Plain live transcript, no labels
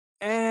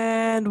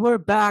And we're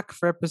back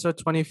for episode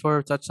 24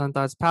 of Touchdown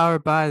Thoughts,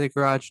 powered by the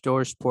Garage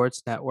Door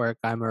Sports Network.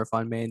 I'm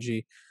Irfan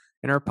Manji.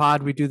 In our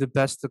pod, we do the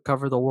best to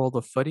cover the world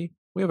of footy.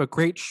 We have a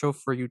great show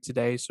for you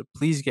today, so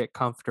please get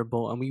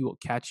comfortable, and we will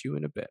catch you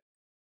in a bit.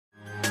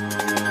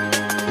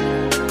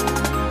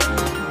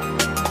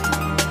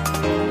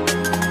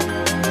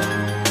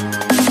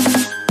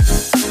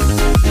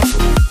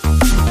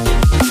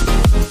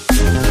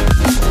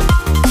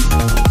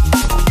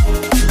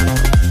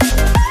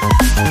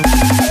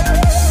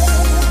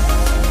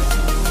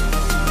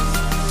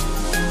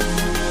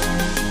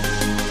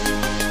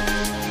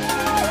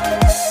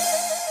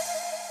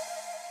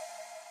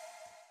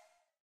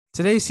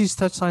 Today sees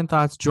Touchline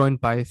Thoughts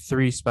joined by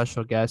three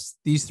special guests.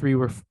 These three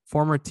were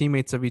former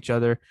teammates of each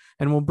other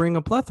and will bring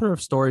a plethora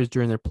of stories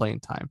during their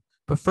playing time.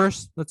 But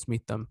first, let's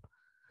meet them.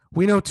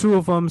 We know two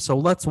of them, so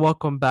let's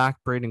welcome back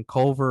Braden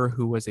Culver,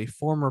 who was a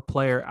former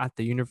player at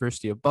the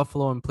University of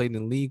Buffalo and played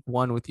in League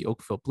One with the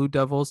Oakville Blue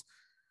Devils.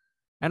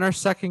 And our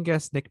second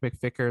guest, Nick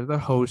McVicker, the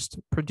host,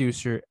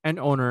 producer, and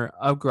owner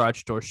of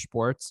Garage Door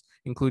Sports,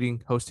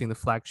 including hosting the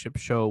flagship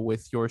show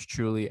with yours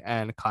truly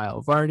and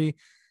Kyle Vardy.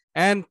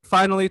 And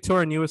finally, to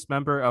our newest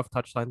member of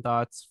Touchline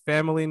Thoughts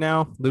family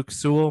now, Luke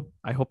Sewell.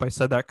 I hope I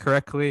said that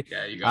correctly.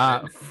 Yeah, you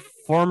got it.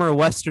 Former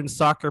Western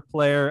soccer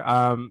player.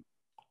 I'm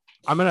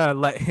going to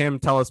let him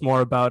tell us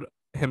more about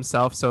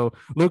himself. So,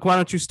 Luke, why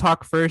don't you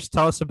talk first?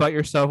 Tell us about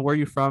yourself. Where are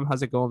you from?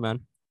 How's it going,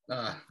 man?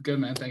 Good,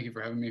 man. Thank you for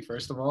having me,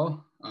 first of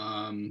all.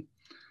 Well,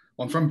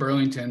 I'm from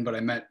Burlington, but I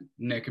met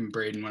Nick and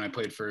Braden when I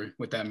played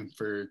with them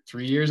for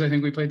 3 years. I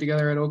think we played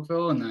together at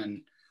Oakville, and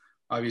then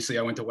obviously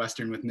I went to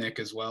Western with Nick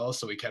as well,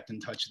 so we kept in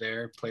touch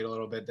there, played a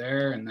little bit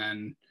there, and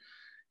then,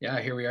 yeah,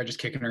 here we are just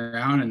kicking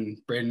around, and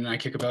Braden and I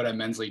kick about at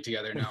men's league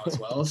together now as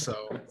well,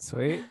 so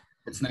sweet.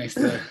 It's nice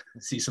to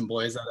see some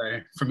boys that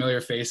are familiar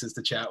faces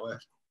to chat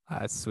with.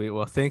 That's sweet.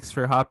 Well, thanks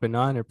for hopping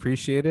on.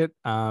 Appreciate it.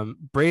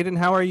 Braden,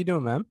 how are you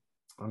doing, man?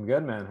 I'm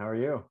good, man. How are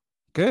you?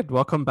 Good.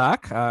 Welcome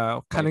back.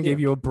 Kind of gave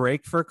you a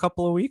break for a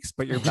couple of weeks,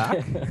 but you're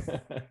back.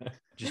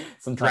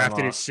 Just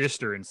drafted his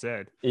sister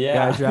instead.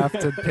 Yeah, I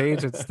drafted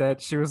Paige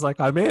instead. She was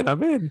like, I'm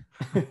in.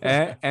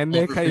 And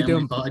Nick, how you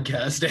doing?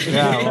 Podcast.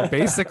 Yeah, well,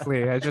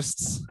 basically,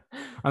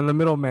 I'm the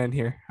middleman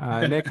here.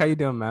 Nick, how you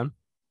doing, man?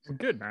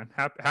 Good, man.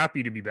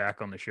 Happy to be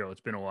back on the show.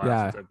 It's been a while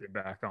since I've been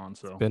back on.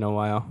 So it's been a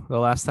while. The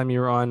last time you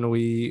were on,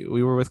 we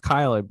were with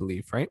Kyle, I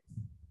believe, right?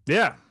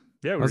 Yeah.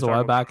 It was a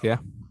while back. Yeah.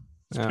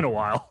 It's been a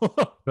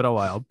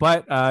while.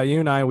 But you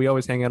and I, we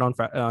always hang out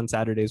on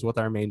Saturdays with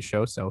our main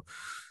show. So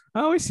I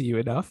always see you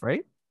enough,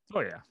 right? Oh,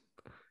 yeah.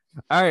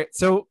 All right.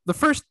 So the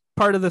first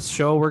part of this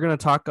show, we're going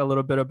to talk a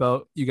little bit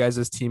about you guys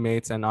as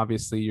teammates. And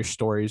obviously your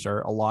stories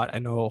are a lot. I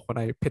know when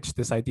I pitched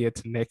this idea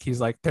to Nick,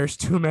 he's like, there's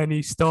too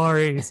many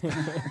stories.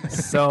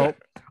 So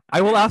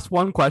I will ask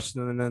one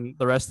question and then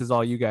the rest is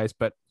all you guys.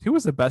 But who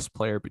was the best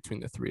player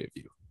between the three of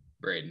you?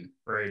 Braden.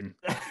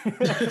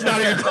 It's not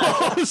even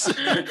close.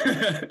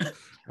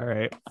 All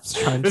right.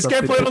 This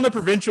guy played on the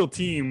provincial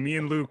team. Me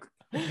and Luke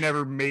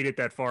never made it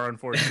that far,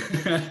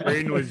 unfortunately.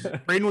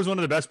 Braden was one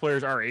of the best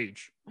players our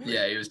age.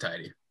 Yeah, he was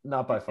tidy.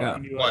 Not by far.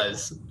 He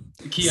was.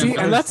 See,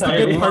 and that's the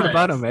good part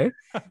about him, eh?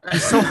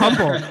 He's so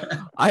humble.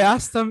 I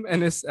asked him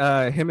and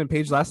him and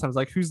Paige last time, I was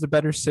like, who's the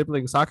better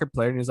sibling soccer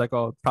player? And he's like,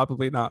 oh,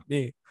 probably not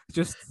me.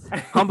 Just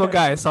humble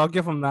guy, so I'll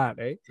give him that,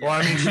 eh? Well,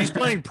 I mean, she's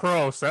playing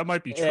pro, so that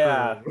might be true.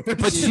 Yeah.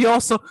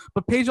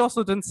 But Paige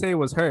also didn't say it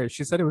was her.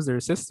 She said it was her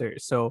sister.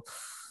 So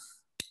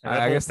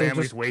I guess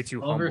family's way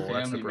too humble.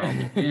 That's the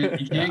problem.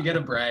 You can't get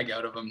a brag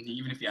out of them,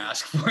 even if you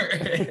ask for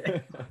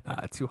it.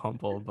 Too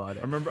humble about it.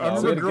 I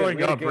remember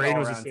growing up, Braden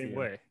was the same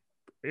way.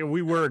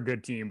 We were a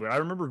good team, but I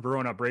remember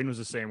growing up, Braden was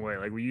the same way.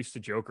 Like we used to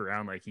joke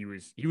around, like he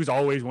was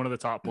always one of the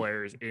top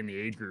players in the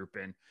age group,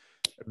 and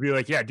I'd be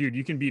like, yeah, dude,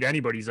 you can beat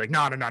anybody. He's like,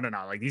 no.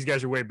 Like these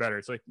guys are way better.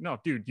 It's like, no,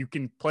 dude, you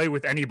can play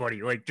with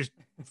anybody. Like just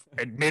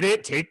admit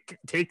it, take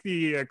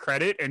the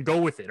credit and go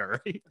with it. All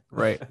right.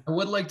 Right. I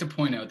would like to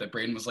point out that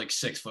Braden was like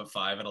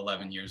 6'5" at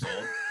 11 years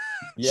old.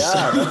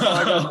 Yeah, that's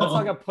how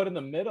I got put in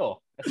the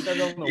middle. I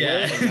started on the wing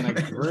and then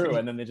I grew,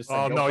 and then they just said,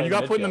 oh no, you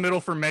got put in the middle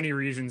for many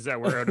reasons that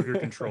were out of your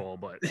control,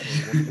 but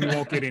we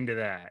won't get into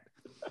that.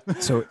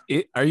 So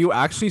are you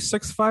actually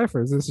 6'5",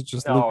 or is this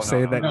just Luke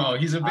say that? No,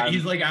 he's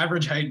like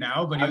average height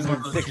now, but he was one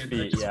of those 6 kids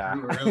feet. that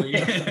just grew early.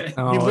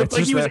 He looked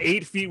like he was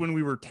 8 feet when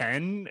we were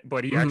 10,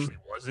 but he actually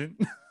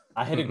wasn't.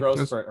 I hit a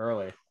growth spurt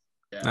early.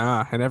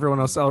 Yeah. And everyone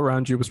else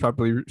around you was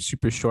probably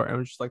super short. I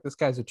was just like, this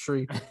guy's a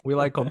tree. We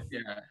like him.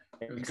 Yeah.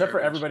 Except for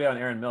everybody on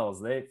Aaron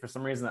Mills. They, for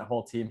some reason, that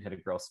whole team hit a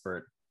growth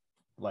spurt.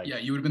 Like, yeah,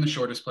 you would have been the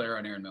shortest player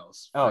on Aaron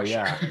Mills. Oh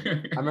yeah,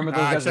 sure. I remember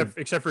those guys.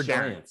 Except for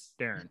giants.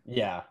 Darren.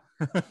 Yeah,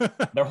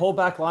 their whole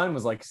back line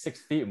was like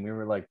 6 feet, and we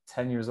were like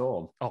 10 years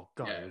old. Oh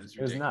god, yeah,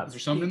 it was nuts.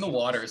 There's something in the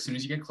water. As soon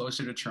as you get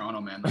closer to Toronto,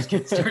 man, those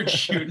kids start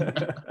shooting.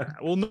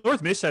 Well,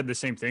 North Miss had the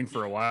same thing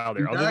for a while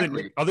there.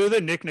 Exactly. Other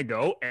than Nick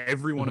Nago,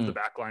 every one of the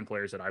backline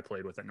players that I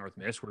played with at North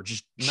Miss were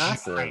just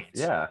massive. Giants.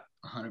 Yeah,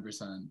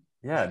 100%.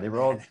 Yeah, they were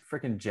all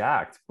freaking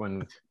jacked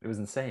when it was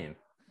insane.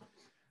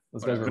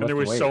 Those guys were And there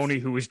was lifting weights.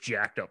 Sony who was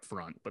jacked up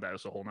front, but that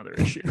was a whole nother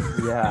issue.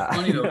 Yeah. It's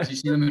funny though, because you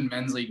see them in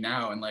men's league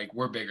now, and like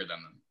we're bigger than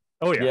them,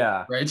 Oh yeah.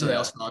 Yeah. right? So they yeah.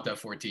 all stopped at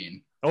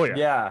 14. Oh yeah.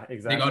 Yeah, They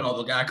exactly. got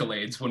all the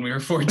accolades when we were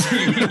 14.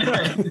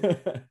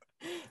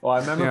 Well, I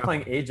remember Yeah.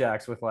 playing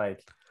Ajax with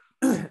like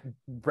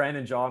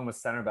Brandon John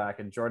was center back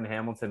and Jordan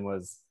Hamilton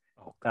was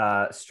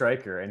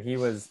striker, and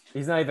he's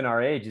not even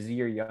our age, he's a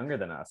year younger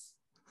than us.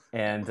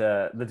 And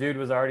the dude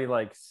was already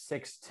like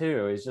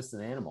 6'2". He's just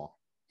an animal.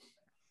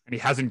 And he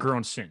hasn't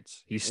grown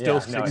since. He's still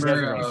he hasn't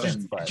grown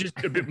since, but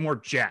just a bit more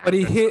jacked. But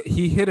he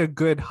hit a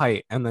good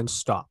height and then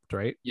stopped,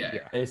 right?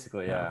 Yeah.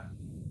 basically, yeah.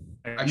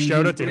 And I mean,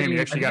 shout he out to was him. He winning-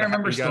 actually I got.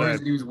 remember He got stories a,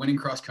 that he was winning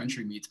cross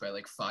country meets by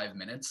like 5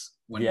 minutes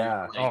when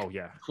Yeah. we were like oh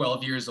yeah.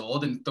 12 years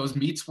old, and those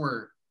meets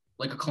were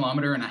like 1.5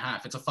 kilometers.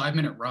 It's a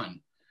 5-minute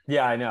run,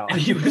 Yeah, I know. and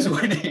he was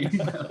winning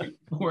by like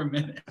 4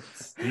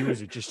 minutes. He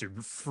was just a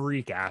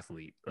freak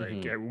athlete.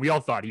 Like we all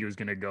thought he was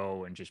gonna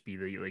go and just be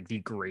the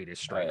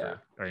greatest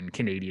striker in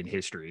Canadian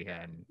history,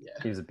 and Yeah,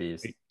 He was a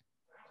beast.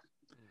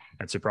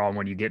 that's the problem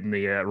when you get in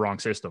the wrong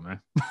system,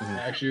 man. I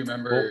actually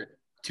remember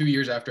 2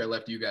 years after I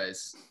left you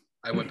guys,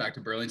 I went back to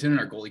Burlington, and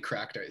our goalie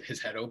cracked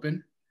his head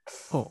open.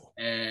 Oh,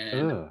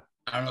 And Ugh.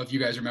 I don't know if you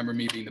guys remember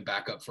me being the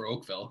backup for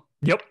Oakville.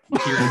 Yep.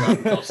 Kieran got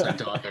himself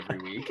sent off every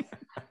week.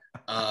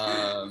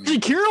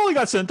 Kieran only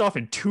got sent off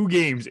in 2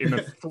 games in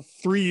the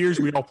 3 years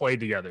we all played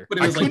together. But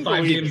it was I like couldn't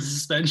 5 believe games it. of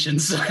suspension,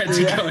 so I had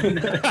to go in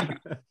there.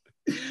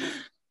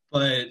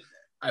 But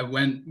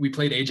we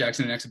played Ajax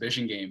in an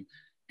exhibition game,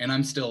 and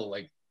I'm still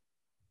like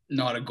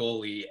not a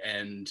goalie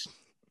and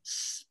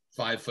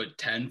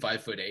 5'10",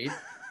 5'8".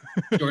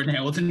 Jordan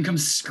Hamilton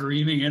comes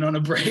screaming in on a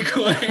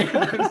breakaway, and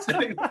I'm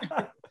sitting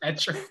there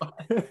petrified.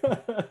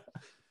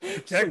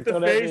 Protect the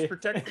Don't at face, me.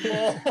 protect the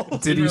ball.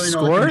 did Didn't he really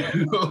know what score?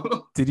 to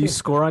do. Did he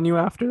score on you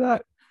after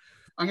that?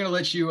 I'm gonna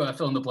let you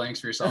fill in the blanks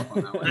for yourself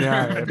on that one.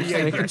 Yeah, That'd be just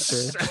a making yes.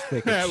 sure, just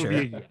making That would be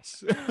a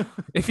sure. yes.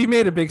 If he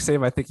made a big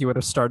save, I think he would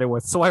have started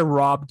with. So I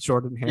robbed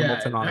Jordan Yeah,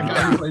 Hamilton on that that.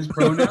 guy who plays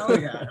pro now.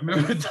 Yeah, I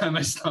remember the time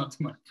I stopped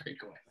him on a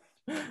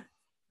breakaway.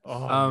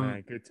 Oh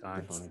man, good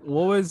times.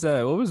 What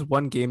was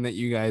one game that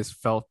you guys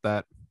felt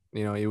that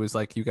it was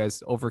like you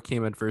guys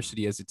overcame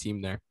adversity as a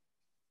team there?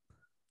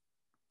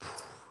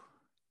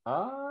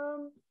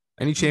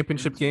 Any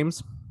championship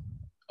games?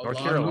 North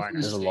Carolina.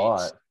 There's a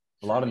lot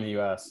in the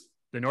US.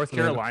 The North Yeah.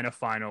 Carolina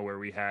final where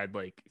we had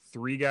like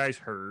 3 guys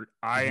hurt.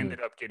 I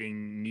ended up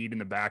getting kneed in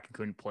the back and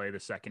couldn't play the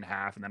second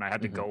half. And then I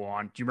had to go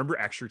on. Do you remember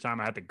extra time?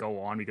 I had to go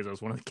on because I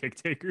was one of the kick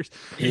takers.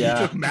 Yeah.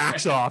 He took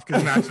Max off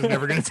because Max was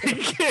never going to take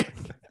a kick.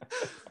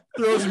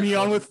 Throws me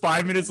on with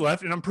 5 minutes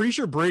left. And I'm pretty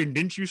sure, Braden,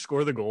 didn't you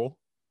score the goal?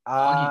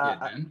 Augie did,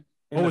 man.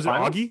 Oh, was it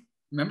Augie?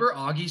 Remember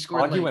Augie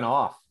scored Augie went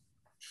off.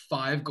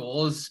 5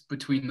 goals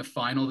between the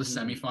final, the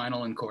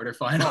semifinal, and Oh,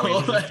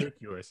 quarterfinal. it's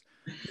ridiculous.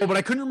 Oh, but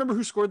I couldn't remember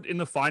who scored in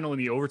the final in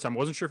the overtime. I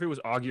wasn't sure if it was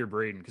Augie or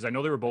Braden because I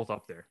know they were both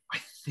up there. I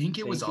think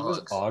it was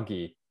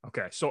Augie.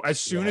 Okay, so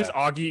as soon as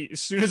Yeah.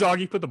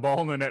 Augie put the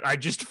ball in the net, I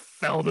just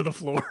fell to the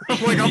floor.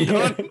 I'm like, I'm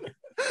done.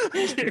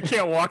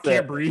 Can't walk,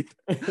 can't breathe.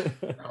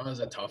 That was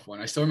a tough one.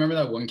 I still remember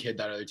that one kid,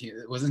 that other team.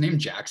 Was his name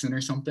Jackson or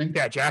something?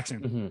 Yeah,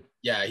 Jackson. Mhm.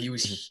 Yeah, he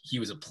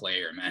was a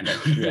player, man.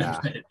 Yeah.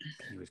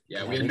 He was-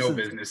 Yeah, Yeah, we had this no is-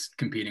 business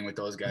competing with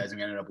those guys, and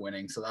we ended up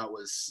winning. So that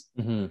was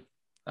Mhm.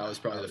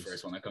 probably the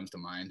first one that comes to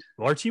mind.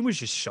 Well, our team was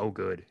just so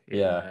good.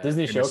 Yeah,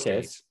 Disney in the Showcase.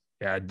 States.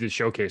 Yeah, the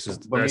showcase was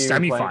the When we were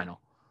semifinal.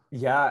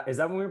 Yeah, is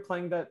that when we were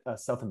playing that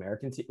South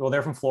American team? Well,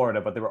 they're from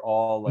Florida, but they were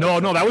all like, No,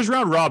 that was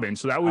round robin.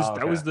 So that was Oh,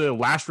 that was okay. the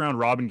last round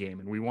robin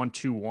game, and we won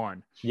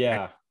 2-1.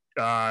 Yeah,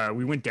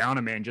 We went down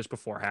a man just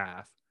before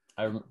half.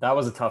 that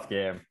was a tough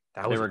game.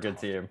 That They was were a good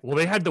team. Well,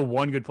 they had the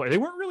one good player. They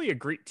weren't really a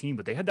great team,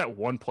 but they had that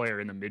one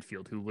player in the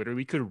midfield who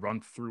literally could run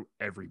through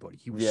everybody.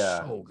 He was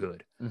Yeah. so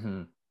good.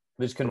 Hmm.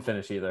 They just couldn't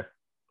finish either.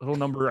 Little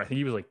number, I think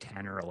he was like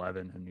 10 or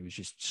 11, and he was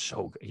just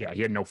so good. Yeah,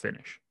 he had no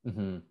finish.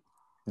 Hmm.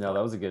 No,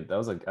 that was a good. That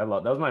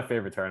was my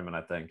favorite tournament.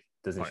 I think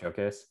Disney Oh, yeah.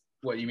 Showcase.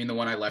 What, you mean the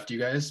one I left you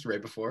guys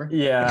right before?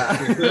 Yeah.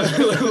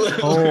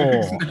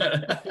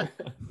 Oh.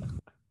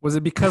 Was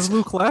it because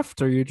Luke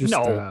left, or you just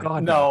No,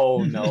 God,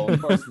 no,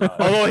 of course not.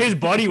 Although his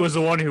buddy was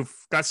the one who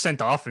got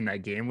sent off in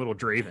that game, little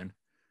Draven.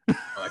 Oh,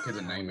 that kid's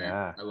a nightmare.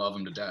 Yeah. I love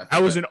him to death.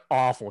 That was an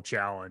awful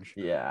challenge.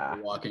 Yeah.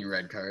 A walking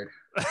red card.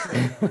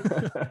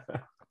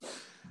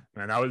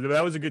 Man,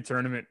 that was a good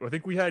tournament. I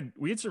think we had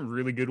some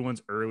really good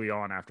ones early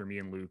on after me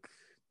and Luke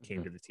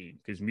came to the team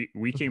because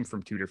we came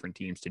from 2 different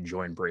teams to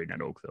join Braden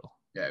at Oakville.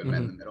 Yeah, we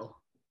met in the middle.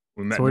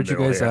 We met So in the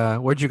middle, yeah.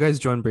 where'd you guys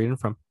join Braden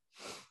from?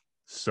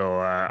 So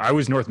I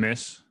was North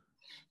Miss,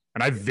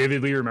 and I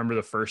vividly remember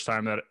the first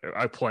time that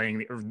I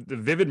playing. The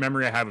vivid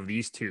memory I have of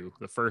these two,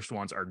 the first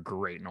ones are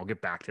great, and I'll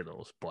get back to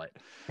those. But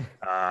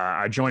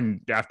I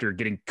joined after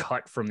getting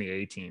cut from the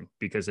A team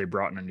because they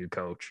brought in a new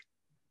coach,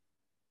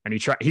 and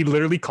he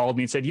literally called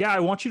me and said, "Yeah, I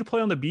want you to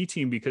play on the B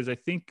team because I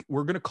think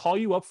we're going to call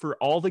you up for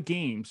all the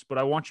games, but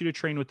I want you to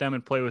train with them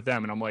and play with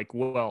them." And I'm like,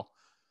 "Well,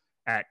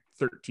 at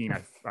 13,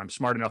 I'm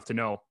smart enough to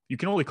know you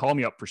can only call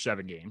me up for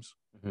 7 games."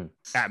 Mhm.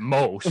 At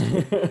most.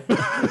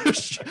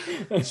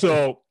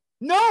 So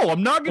no,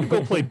 I'm not going to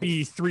go play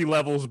B 3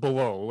 levels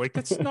below. Like,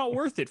 that's not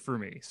worth it for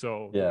me.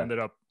 So I ended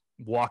up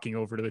walking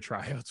over to the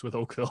tryouts with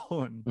Oakville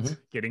and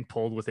getting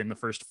pulled within the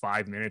first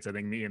 5 minutes. I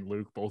think me and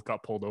Luke both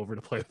got pulled over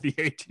to play with the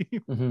A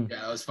team.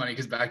 Yeah, it was funny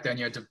because back then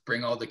you had to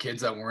bring all the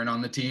kids that weren't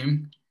on the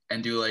team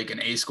and do like an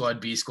A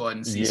squad, B squad,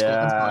 and C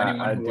squad. So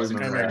anyone who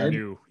wasn't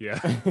credited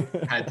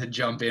had to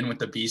jump in with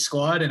the B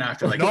squad. And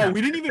after like,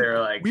 we didn't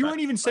even, we weren't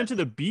even sent to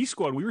the B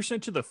squad. We were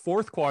sent to the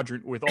fourth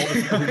quadrant with all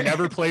the people who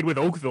never played with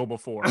Oakville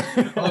before.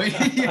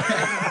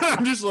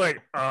 I'm just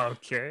like,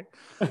 okay.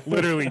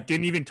 Literally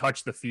didn't even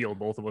touch the field.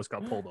 Both of us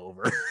got pulled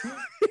over.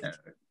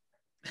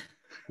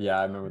 Yeah,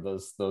 I remember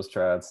those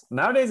tryouts.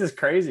 Nowadays it's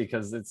crazy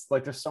because it's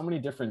like there's so many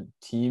different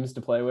teams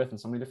to play with and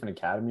so many different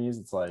academies.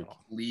 It's like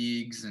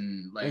leagues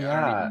and like I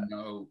don't even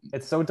know.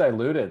 It's so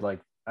diluted. Like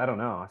I don't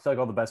know. I feel like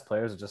all the best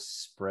players are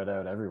just spread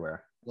out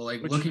everywhere. Well,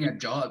 like looking at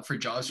jobs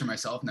for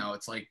myself now,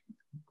 it's like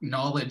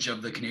knowledge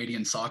of the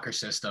Canadian soccer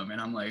system,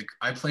 and I'm like,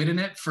 I played in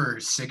it for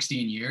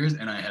 16 years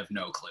and I have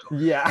no clue.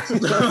 Yeah,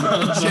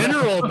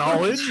 general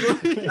knowledge.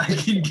 I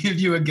can give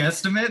you a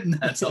guesstimate, and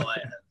that's all I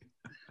have.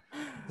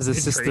 Has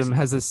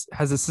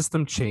the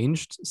system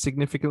changed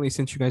significantly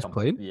since you guys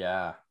played?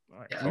 Yeah,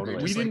 totally.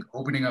 We didn't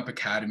opening up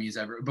academies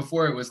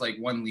before. It was like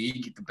one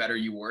league. The better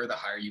you were, the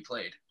higher you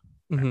played.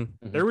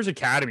 There was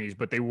academies,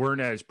 but they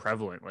weren't as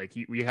prevalent. Like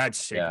we had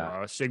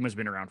Sigma. Yeah. Sigma's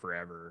been around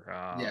forever.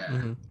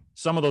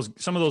 Some of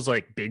those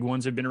like big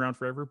ones have been around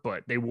forever,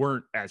 but they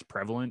weren't as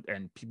prevalent,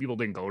 and people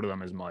didn't go to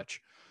them as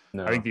much.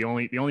 No. I think the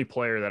only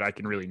player that I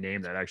can really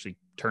name that actually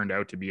turned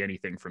out to be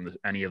anything from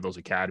any of those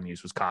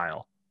academies was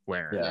Kyle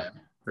Laren. Yeah.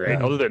 Right.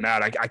 Yeah. Other than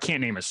that, I can't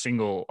name a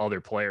single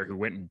other player who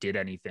went and did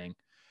anything.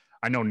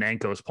 I know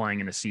Nanko's playing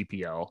in the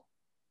CPL,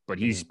 but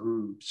he's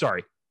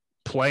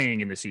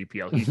playing in the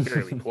CPL. He's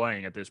barely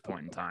playing at this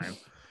point in time.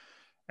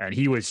 And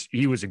he was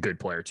a good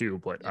player too.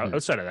 But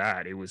outside of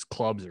that, it was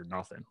clubs or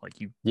nothing. Like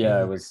it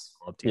was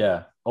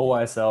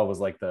OISL was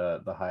like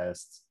the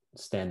highest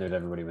standard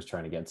everybody was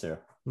trying to get to.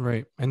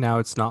 Right. And now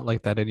it's not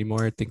like that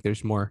anymore. I think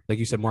there's more, like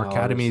you said, more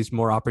academies,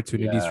 more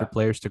opportunities for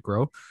players to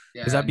grow.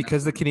 Yeah, is that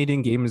because the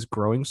Canadian game is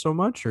growing so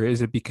much, or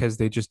is it because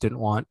they just didn't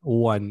want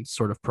one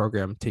sort of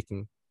program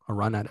taking a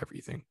run at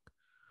everything?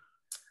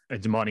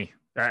 It's money.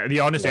 The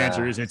honest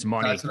answer is it's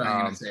money. That's what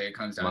I'm going to say. It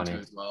comes down to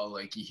as well.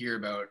 Like you hear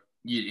about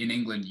in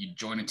England, you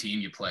join a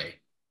team, you play,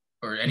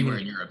 or anywhere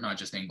in Europe, not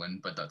just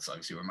England, but that's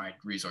obviously where my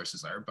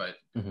resources are. But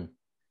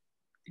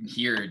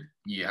here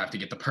you have to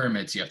get the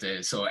permits,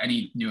 so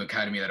any new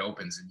academy that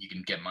opens, you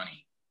can get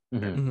money.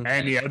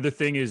 And the other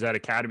thing is that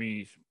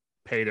academies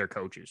pay their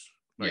coaches.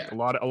 Like a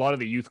lot of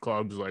the youth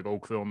clubs like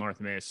Oakville, North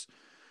Miss,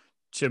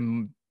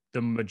 to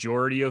the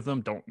majority of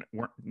them don't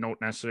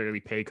necessarily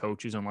pay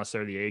coaches unless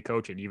they're the A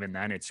coach, and even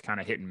then it's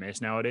kind of hit and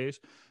miss nowadays.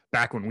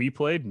 Back when we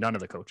played, none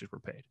of the coaches were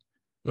paid.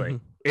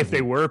 Like if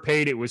they were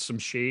paid, it was some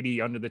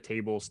shady under the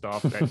table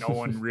stuff that no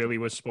one really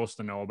was supposed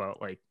to know about.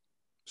 Like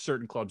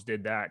certain clubs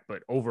did that,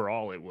 but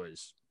overall it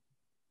was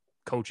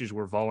coaches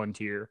were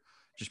volunteer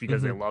just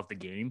because they love the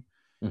game,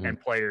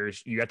 and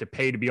players you had to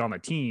pay to be on the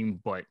team,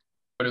 but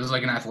it was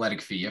like an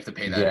athletic fee. You have to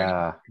pay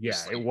that.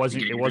 It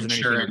wasn't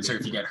insurance or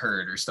if you get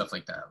hurt or stuff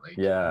like that. Like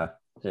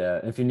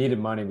if you needed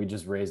money, we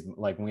just raised,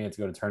 like when we had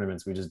to go to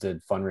tournaments, we just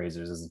did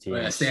fundraisers as a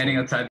team. Standing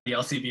outside the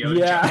LCBO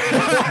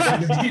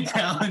be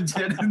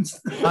talented and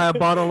stuff. Buy a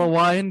bottle of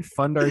wine,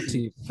 fund our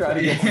team. Try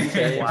to get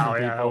some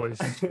wow,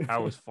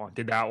 that was fun.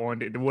 Did that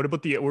one. What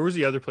about where was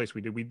the other place we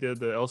did? We did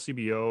the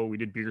LCBO, we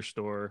did beer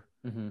store.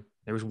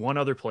 There was one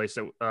other place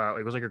that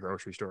it was like a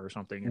grocery store or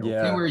something.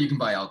 Anywhere you can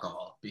buy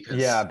alcohol because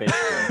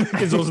basically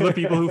because those are the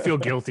people who feel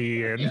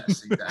guilty. And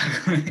yes,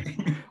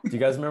 exactly. Do you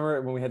guys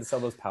remember when we had to sell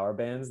those power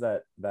bands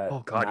that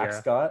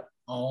Max got?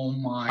 Oh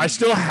my! I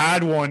still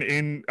had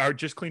one I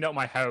just cleaned out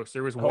my house.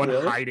 There was one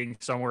hiding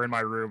somewhere in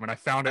my room, and I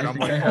found it. I'm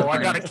like,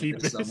 I gotta keep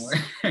this.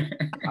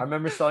 I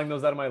remember selling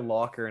those out of my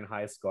locker in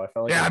high school. I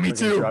felt like me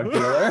too. Drug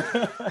dealer.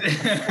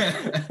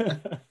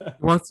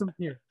 Want some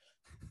here?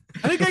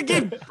 I think I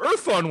gave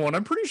Irfan one.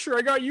 I'm pretty sure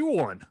I got you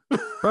one.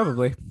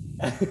 Probably.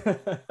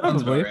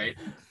 Right.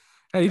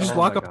 Hey, you just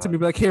walk up to me and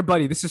be like, "Here,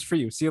 buddy, this is for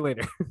you. See you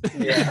later."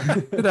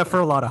 Did that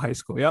for a lot of high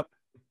school. Yep.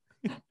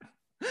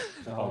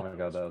 Oh my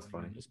god, that was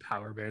funny. Those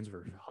power bands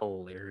were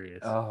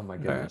hilarious. Oh my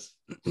goodness.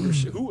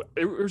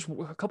 There was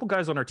a couple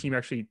guys on our team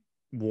actually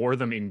wore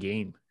them in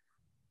game.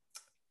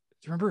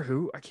 Do you remember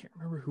who? I can't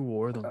remember who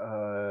wore them.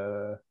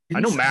 I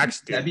know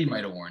Max did. Sebi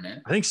might have worn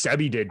it. I think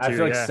Sebi did too. I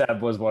feel like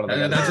Seb was one of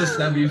them. That's a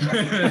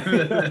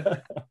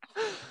Sebi.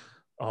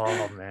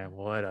 Oh man,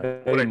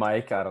 what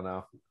Mike? I don't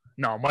know.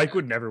 No, Mike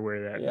would never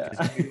wear that.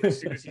 Because as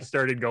soon as he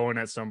started going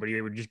at somebody,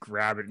 they would just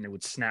grab it and it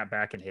would snap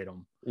back and hit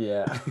him.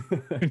 Yeah.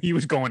 He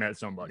was going at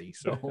somebody.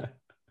 So.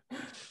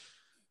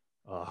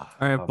 All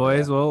right,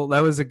 boys. Man. Well,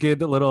 that was a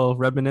good little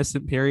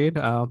reminiscent period.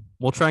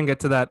 We'll try and get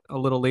to that a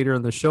little later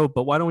in the show,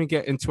 but why don't we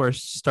get into our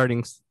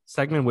starting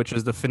segment, which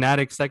is the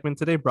Fanatic segment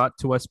today, brought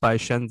to us by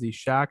Shenzi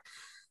Shack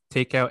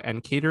Takeout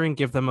and Catering.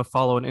 Give them a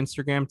follow on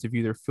Instagram to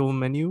view their full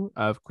menu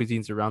of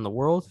cuisines around the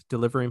world.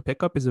 Delivery and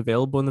pickup is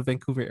available in the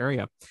Vancouver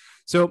area.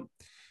 So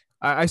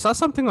I saw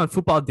something on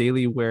Football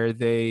Daily where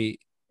they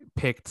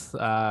picked,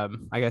 I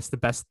guess, the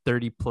best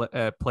 30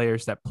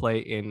 players that play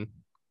in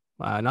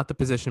not the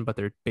position, but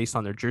they're based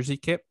on their jersey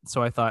kit.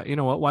 So I thought, you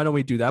know what, why don't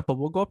we do that? But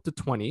we'll go up to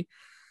 20.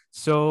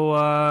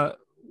 So,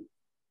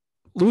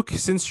 Luke,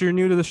 since you're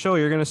new to the show,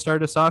 you're going to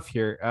start us off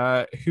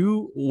here.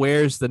 Who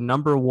wears the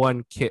number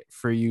 1 kit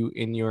for you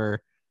in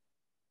your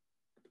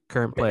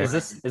current player? Is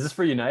this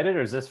for United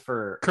or is this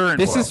for current?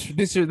 This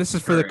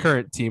is for the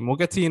current team. We'll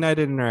get to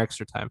United in our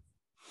extra time.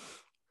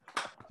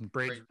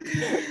 Brady.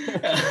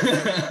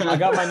 I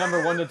got my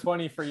number 1 to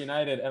 20 for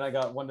United, and I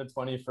got 1 to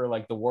 20 for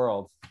like the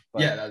world.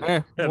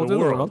 But... we'll do the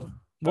world.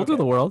 We'll do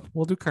the world.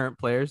 We'll do current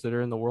players that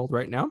are in the world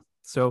right now.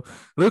 So,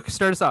 Luke,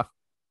 start us off.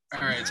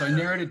 All right, so I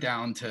narrowed it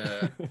down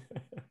to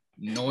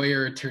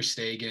Neuer, Ter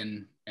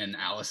Stegen, and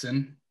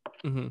Alisson.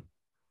 Mm-hmm.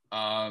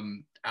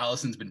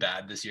 Alisson's been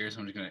bad this year, so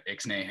I'm just gonna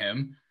ixnay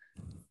him.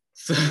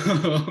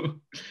 So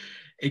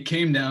it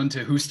came down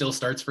to who still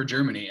starts for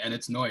Germany, and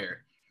it's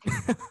Neuer.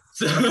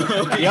 So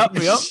yep.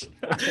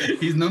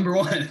 He's number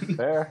 1.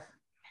 Fair.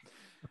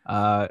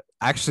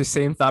 Actually,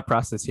 same thought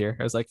process here.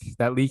 I was like,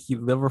 that leaky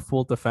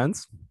Liverpool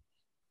defense.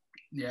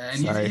 Yeah,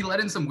 and he let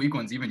in some weak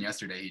ones even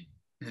yesterday.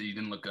 He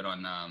didn't look good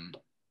on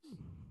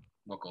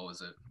what goal was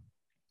it?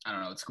 I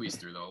don't know. It squeezed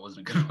through though. It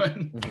wasn't a good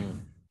one.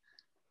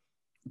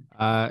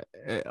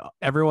 Mm-hmm.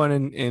 Everyone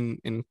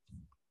in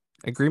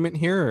agreement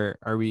here,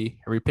 or are we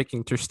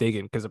picking Ter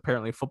Stegen? Because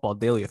apparently Football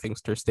Daily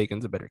thinks Ter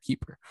Stegen's a better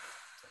keeper.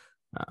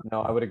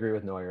 No, I would agree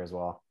with Neuer as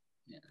well.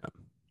 Yeah.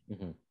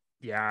 Mm-hmm.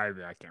 Yeah,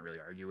 I can't really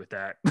argue with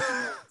that.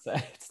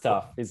 It's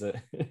tough. He's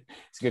a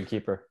good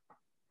keeper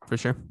for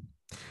sure.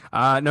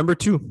 Number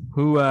 2,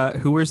 who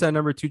wears that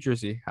number 2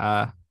 jersey?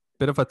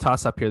 Bit of a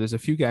toss up here. There's a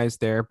few guys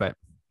there, but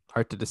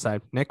hard to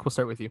decide. Nick, we'll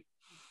start with you.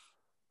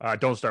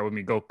 Don't start with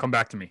me. Come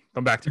back to me.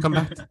 Come back.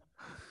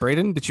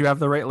 Braden, did you have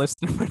the right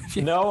list in front of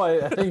you? No,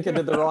 I think I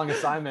did the wrong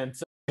assignment.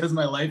 Because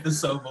my life is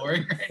so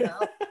boring right now.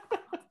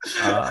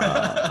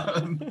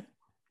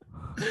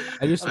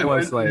 I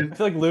feel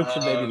like Luke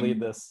should maybe lead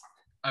this.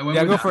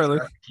 Go for it,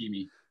 Luke.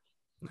 Hakimi.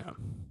 No.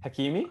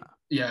 Hakimi?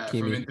 Yeah,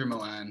 from Inter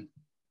Milan.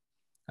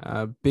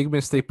 Big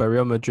mistake by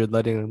Real Madrid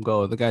letting him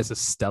go. The guy's a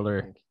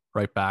stellar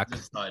right back.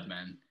 He's a stud,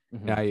 man.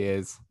 Mm-hmm. Yeah, he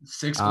is.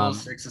 6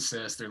 goals, 6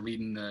 assists. They're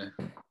leading the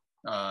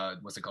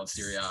what's it called?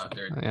 Serie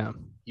A.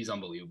 He's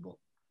unbelievable.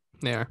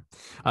 Yeah.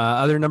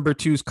 Other number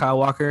 2s, Kyle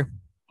Walker.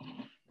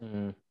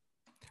 Mm.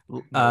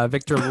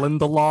 Victor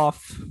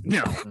Lindelof.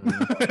 No.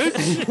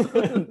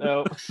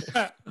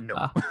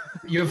 No.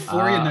 You have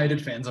 4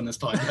 United fans on this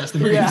podcast.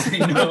 We're gonna say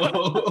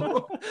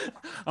no.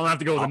 I'm gonna have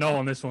to go with a no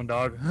on this one,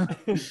 dog.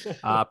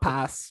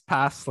 Pass.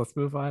 Let's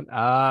move on.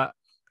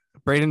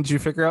 Braden, did you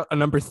figure out a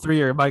number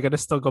 3, or am I gonna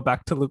still go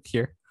back to Luke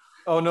here?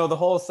 Oh no, the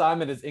whole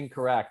assignment is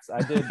incorrect.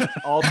 I did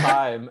all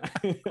time.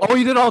 Oh,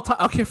 you did all time.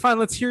 Okay, fine.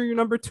 Let's hear your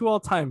number 2 all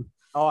time.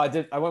 Oh, I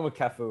did. I went with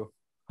Cafu.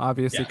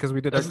 Obviously, because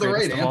we did That's our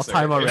greatest right of all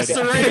time already. That's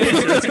the right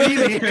answer. That's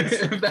easy.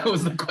 If that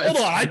was the question.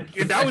 Hold on.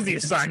 If that was the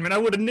assignment, I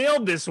would have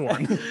nailed this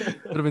one.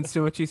 Would have been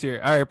so much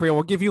easier. All right, Brian,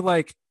 we'll give you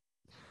like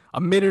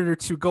a minute or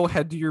two. Go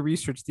ahead, do your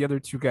research. The other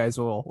 2 guys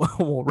will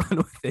run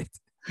with it.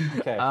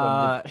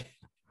 Okay.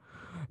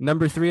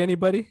 Number 3,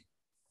 anybody?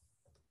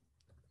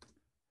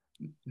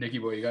 Nicky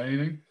boy, you got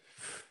anything?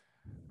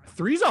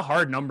 3's a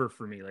hard number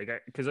for me, like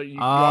because you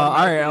all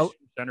right,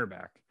 center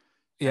back.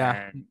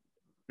 Yeah, and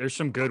there's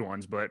some good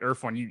ones, but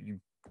Irfan, you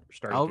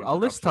started. I'll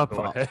list up.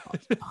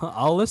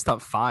 I'll list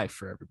up 5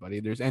 for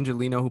everybody. There's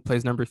Angelino, who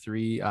plays number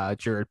 3,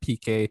 Gerard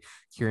Piqué,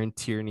 Kieran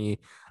Tierney,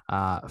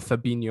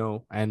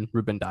 Fabinho, and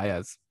Ruben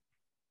Diaz.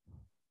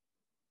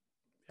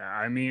 Yeah,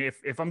 I mean,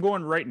 if I'm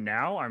going right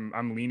now,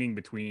 I'm leaning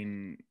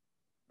between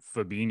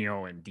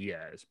Fabinho and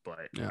Diaz,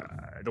 but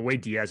the way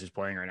Diaz is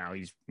playing right now,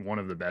 he's one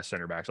of the best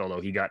center backs,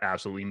 although he got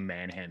absolutely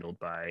manhandled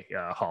by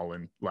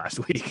Holland last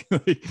week.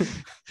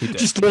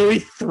 Just literally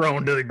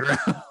thrown to the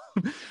ground.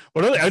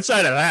 But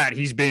outside of that,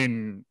 he's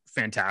been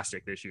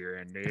fantastic this year,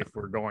 and if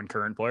we're going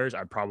current players,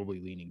 I'm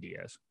probably leaning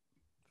Diaz.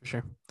 For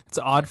sure. It's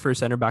odd for a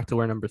center back to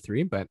wear number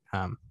 3, but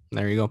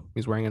there you go.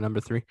 He's wearing a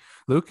number 3.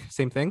 Luke,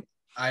 same thing?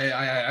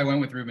 I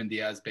went with Ruben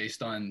Diaz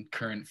based on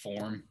current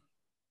form.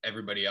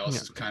 Everybody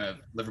else is kind of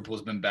 –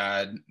 Liverpool's been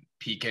bad.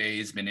 PK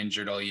has been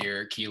injured all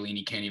year.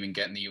 Chiellini can't even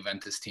get in the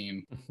Juventus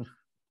team.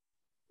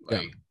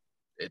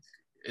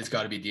 It's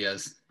got to be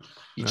Diaz.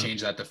 He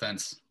changed that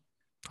defense.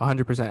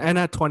 100%. And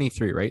at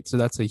 23, right? So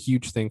that's a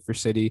huge thing for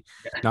City.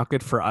 Yeah. Not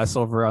good for us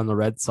over on the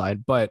red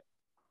side, but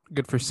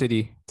good for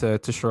City to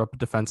shore up a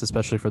defense,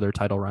 especially for their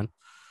title run.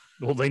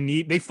 Well,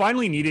 they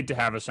finally needed to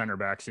have a center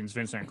back since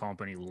Vincent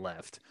Kompany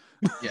left.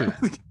 Yeah.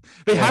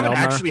 They haven't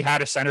actually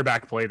had a center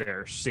back play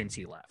there since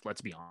he left.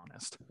 Let's be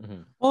honest.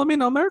 Mm-hmm. Well, I mean,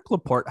 Aymeric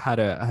Laporte had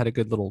a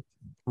good little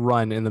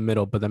run in the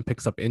middle, but then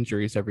picks up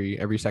injuries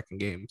every second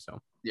game. So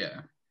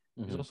yeah,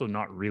 he's also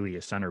not really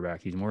a center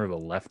back. He's more of a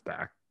left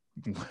back.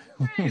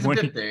 He's a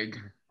bit big.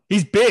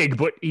 He's big,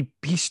 but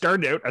he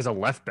started out as a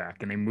left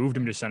back, and they moved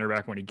him to center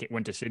back when he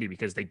went to City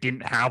because they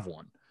didn't have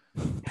one.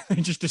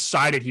 They just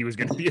decided he was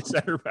going to be a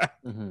center back.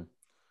 Mm-hmm.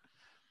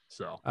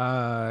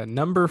 So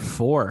number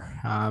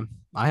 4,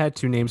 I had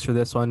two names for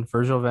this one: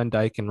 Virgil van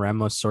Dijk and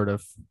Ramos. Sort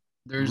of.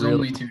 There's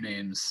only two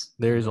names.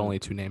 There's only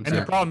two names. And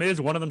the problem is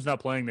one of them's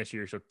not playing this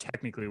year, so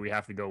technically we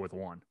have to go with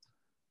one.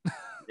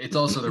 It's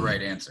also the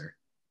right answer.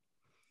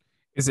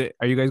 Is it?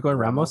 Are you guys going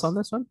Ramos on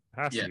this one?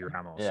 Has to be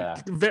Ramos.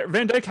 Yeah.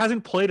 Van Dijk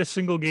hasn't played a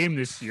single game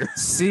this year.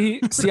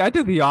 See, I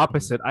did the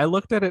opposite. I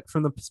looked at it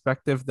from the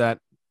perspective that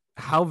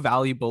how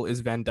valuable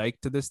is Van Dijk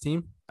to this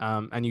team?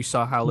 And you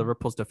saw how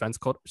Liverpool's defense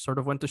sort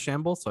of went to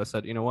shambles. So I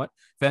said, you know what?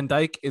 Van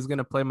Dijk is going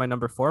to play my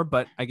number 4,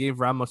 but I gave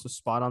Ramos a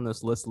spot on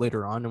this list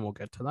later on, and we'll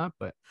get to that.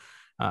 But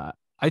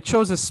I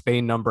chose a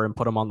Spain number and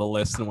put him on the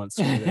list and went,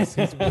 screw this.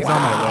 He's on my list.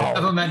 I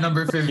have him at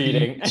number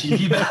 50.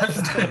 Cheeky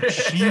bastard.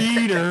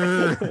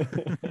 Cheater.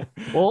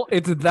 Well,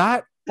 it's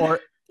that, or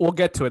we'll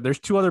get to it. There's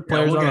two other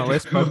players on the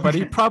list, but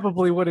he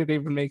probably wouldn't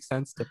even make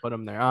sense to put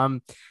him there.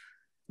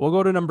 We'll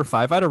go to number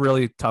 5. I had a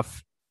really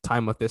tough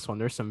time with this one.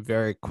 There's some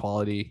very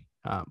quality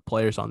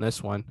players on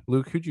this one.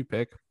 Luke, who'd you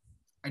pick?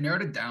 I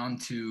narrowed it down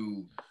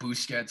to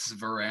Busquets,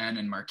 Varane,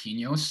 and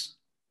Marquinhos.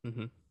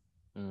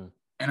 Mm-hmm.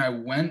 And I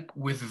went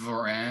with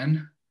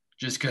Varane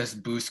just because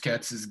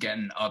Busquets is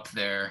getting up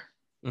there.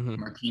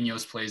 Mm-hmm.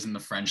 Marquinhos plays in the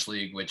French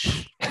league,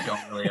 which I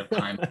don't really have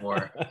time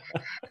for.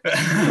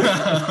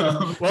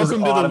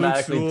 Welcome to the Luke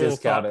School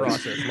thought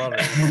process. Love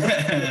it.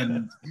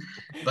 And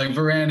like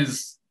Varane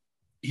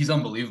he's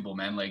unbelievable,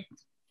 man. Like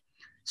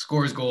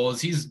scores goals.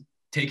 He's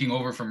taking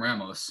over from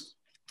Ramos,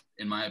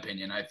 in my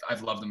opinion.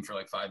 I've loved him for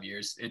like 5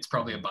 years. It's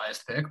probably a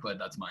biased pick, but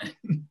that's mine.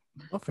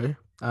 Okay.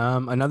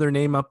 Another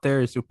name up there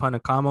is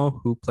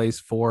Upamecano, who plays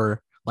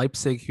for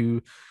Leipzig,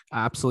 who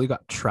absolutely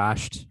got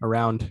trashed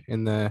around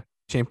in the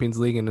Champions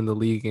League and in the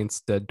league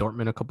against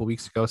Dortmund a couple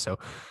weeks ago. So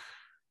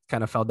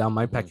kind of fell down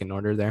my pecking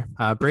order there.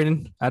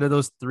 Braden, out of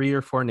those 3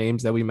 or 4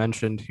 names that we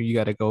mentioned, who you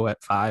got to go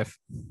at 5?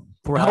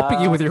 We're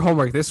helping you with your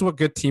homework. This is what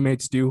good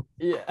teammates do.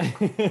 Yeah.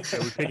 We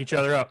pick each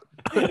other up.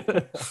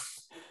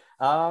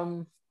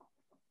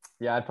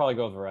 Yeah, I'd probably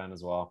go with Varane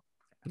as well.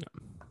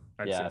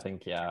 I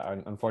think,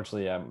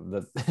 unfortunately,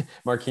 the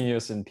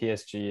Marquinhos in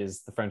PSG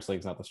is the French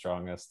league's not the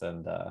strongest,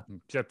 and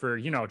except for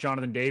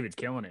Jonathan David's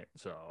killing it.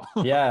 So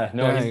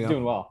he's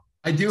doing well.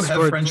 I do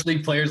have French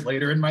league players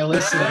later in my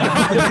list, so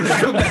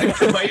come back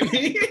to bite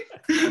me.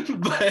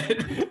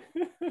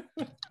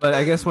 But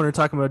I guess when we're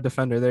talking about a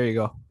defender, there you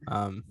go.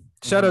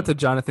 Shout out to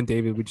Jonathan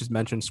David, we just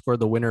mentioned, scored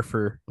the winner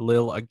for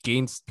Lille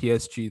against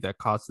PSG that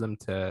caused them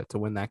to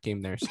win that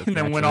game there. So and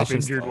then went off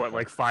injured,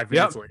 5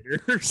 minutes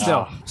later?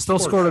 Still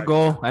scored a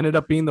goal, ended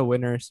up being the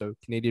winner. So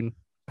Canadian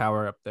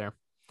power up there.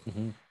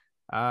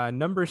 Mm-hmm.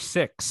 Number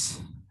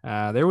 6.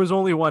 There was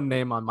only one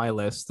name on my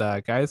list,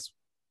 guys.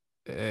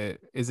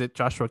 Is it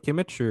Joshua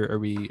Kimmich, or are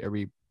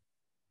we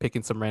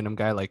picking some random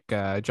guy like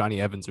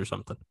Johnny Evans or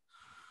something?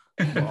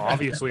 Well,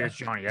 obviously it's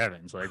Johnny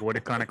Evans. Like,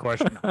 what kind of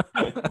question?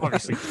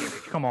 Obviously,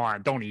 Kimmich. Come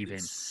on, don't even.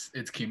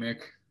 It's Kimmich.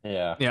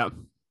 Yeah.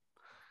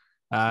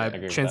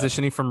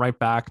 Transitioning from right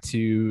back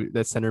to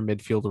the center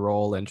midfield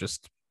role and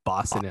just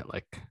bossing it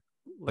like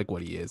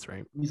what he is,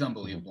 right? He's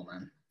unbelievable,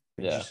 man.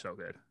 Yeah, he's so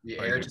good. The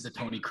heir to the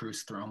Tony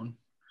Cruz throne.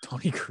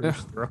 Tony Cruz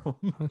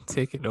throne.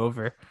 Take it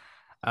over.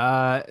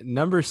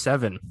 Number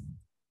 7.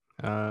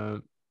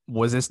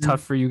 Was this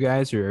tough for you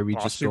guys, or are we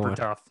just super going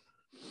tough?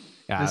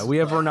 Yeah, we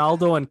have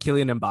Ronaldo and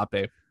Kylian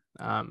Mbappe.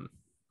 Are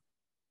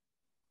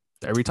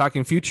we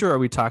talking future, or are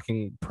we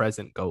talking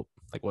present GOAT?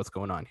 Like, what's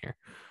going on here?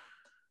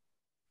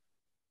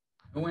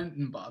 I went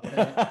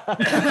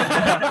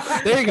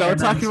Mbappe. There you go. We're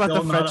talking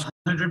about the French.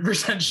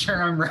 100%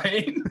 sure I'm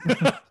right.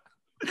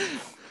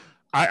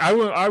 I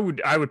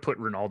would put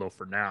Ronaldo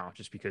for now,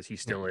 just because he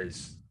still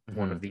is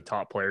one of the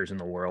top players in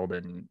the world,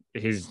 and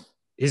his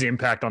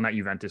impact on that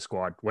Juventus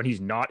squad when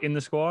he's not in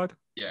the squad,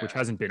 which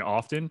hasn't been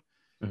often.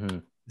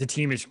 The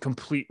team is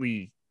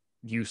completely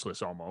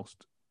useless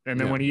almost. And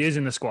then when he is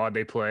in the squad,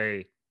 they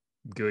play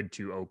good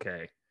to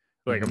okay.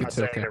 Like, I'm not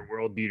saying they're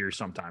world beaters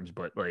sometimes,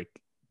 but like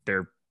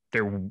they're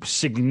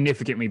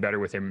significantly better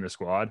with him in the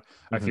squad.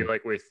 I feel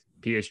like with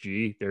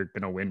PSG, they're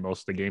going to win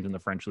most of the games in the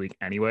French league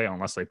anyway,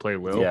 unless they play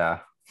Lille. Yeah.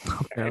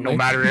 And no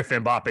matter if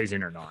Mbappe's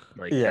in or not.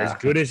 Like, as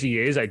good as he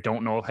is, I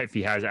don't know if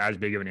he has as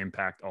big of an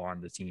impact on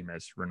the team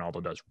as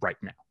Ronaldo does right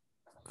now.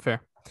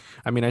 Fair.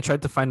 I mean, I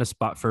tried to find a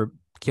spot for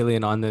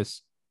Kylian on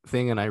this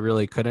thing, and I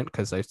really couldn't,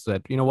 because I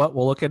said, you know what,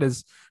 we'll look at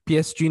his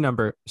PSG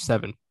number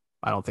 7.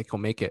 I don't think he'll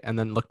make it. And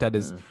then looked at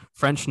his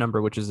French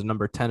number, which is a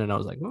number 10, and I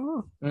was like,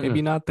 oh,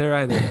 maybe not there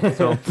either.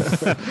 So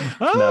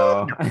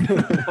no.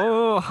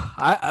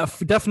 I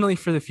definitely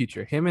for the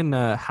future, him and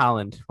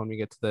Haaland when we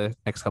get to the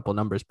next couple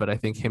numbers, but I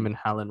think him and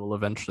Haaland will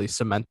eventually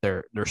cement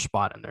their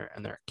spot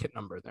in their kit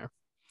number there.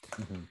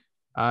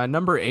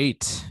 Number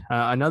 8,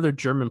 another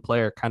German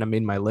player kind of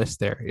made my list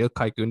there,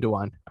 Ilkay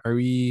Gundogan. Are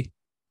we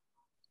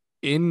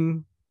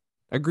in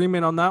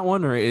agreement on that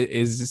one, or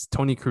is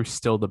Tony Cruz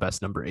still the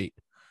best number 8?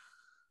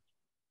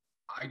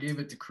 I gave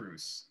it to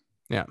Cruz.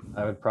 Yeah,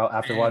 I would probably,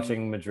 after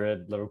watching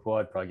Madrid, Liverpool,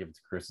 I'd probably give it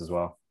to Cruz as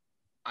well.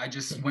 I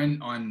just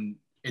went on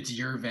it's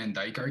your Van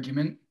Dijk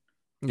argument.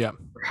 Yeah,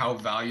 for how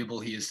valuable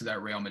he is to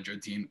that Real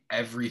Madrid team.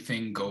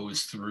 Everything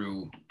goes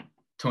through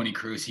Tony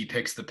Cruz, he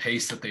picks the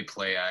pace that they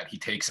play at. He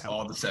takes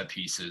all the set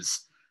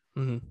pieces,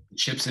 Mhm.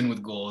 chips in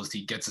with goals.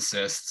 He gets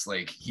assists.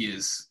 Like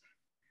he's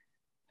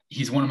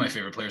one of my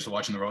favorite players to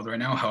watch in the world right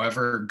now.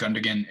 However,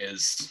 Gundogan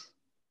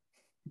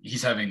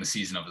he's having the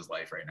season of his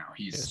life right now.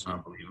 He's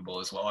unbelievable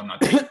as well. I'm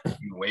not taking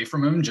anything away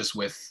from him, just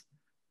with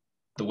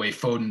the way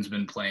Foden's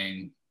been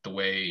playing, the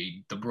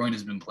way De Bruyne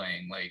has been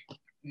playing. Like,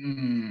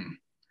 you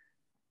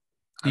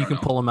can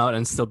pull him out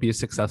and still be a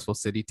successful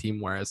City team.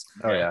 Whereas,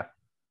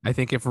 I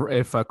think if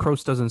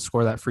Kroos doesn't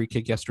score that free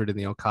kick yesterday in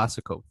the El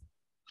Clasico,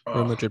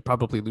 Real Madrid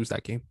probably lose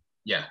that game.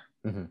 Yeah.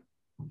 Mm-hmm.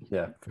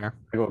 Yeah. Fair.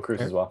 I go with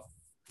Cruz as well.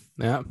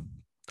 Yeah.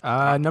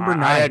 Number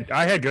 9.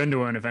 I had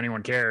Gundogan if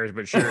anyone cares,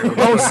 but sure.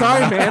 Oh,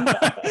 sorry, man.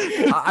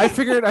 I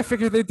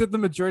figured they did the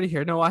majority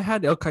here. No, I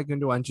had Ilkay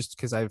Gundogan just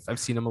because I've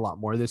seen him a lot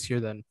more this year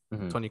than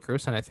Tony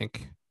Cruz, and I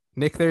think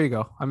Nick, there you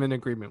go. I'm in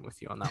agreement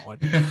with you on that one.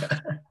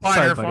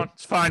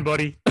 It's fine,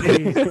 buddy.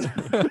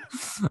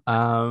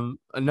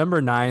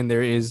 Number 9,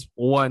 there is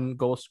one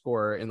goal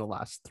scorer in the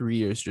last 3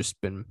 years just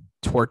been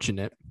torching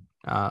it.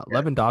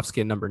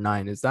 Lewandowski at number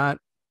 9. Is that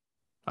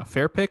a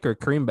fair pick, or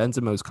Karim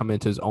Benzema has come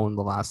into his own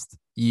the last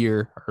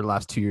year or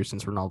last 2 years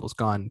since Ronaldo's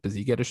gone? Does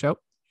he get a shout?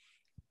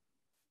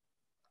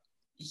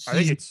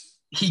 I think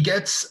he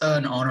gets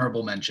an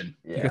honorable mention.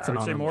 Yeah, I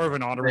would say more of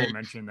an honorable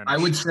mention than I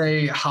would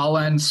say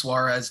Haaland,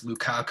 Suarez,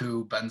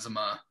 Lukaku,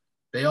 Benzema.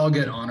 They all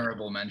get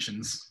honorable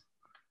mentions.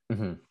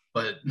 Mm-hmm.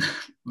 But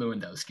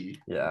Lewandowski.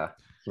 Yeah,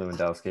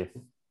 Lewandowski.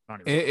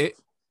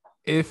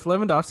 If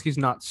Lewandowski's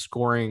not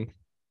scoring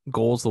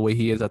goals the way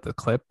he is at the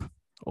clip,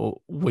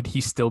 would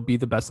he still be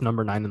the best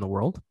number 9 in the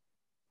world?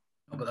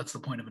 Oh, but that's the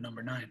point of a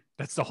number 9.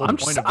 That's the whole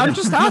point of it. I'm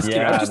just asking.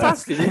 Yeah, I'm just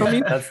asking. You know what I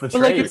mean? That's the but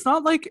trait.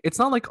 like it's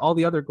not like all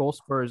the other goal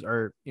scorers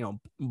are,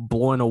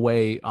 blowing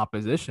away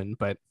opposition,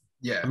 but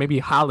yeah,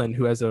 maybe Haaland,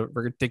 who has a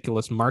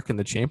ridiculous mark in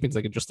the Champions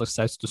League, it just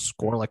decides to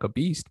score like a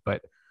beast.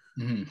 But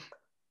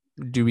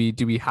do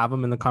we have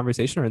him in the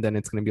conversation, or then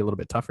it's going to be a little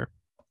bit tougher?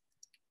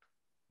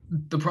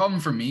 The problem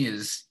for me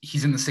is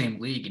he's in the same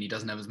league and he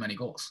doesn't have as many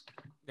goals.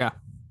 Yeah.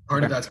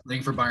 Part of that's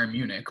playing for Bayern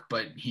Munich,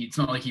 but it's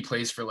not like he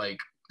plays for like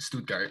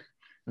Stuttgart.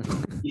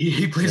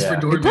 He plays for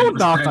Dortmund. Don't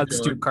knock on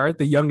Stuttgart,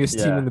 the youngest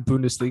team in the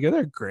Bundesliga.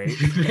 They're great.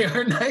 They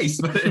are nice,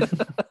 but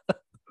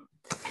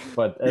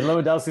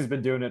Lewandowski's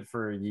been doing it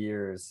for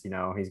years.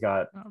 He's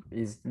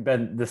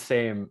been the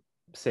same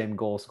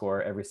goal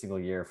scorer every single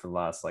year for the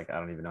last, I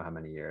don't even know how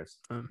many years.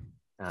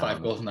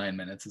 5 goals, 9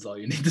 minutes is all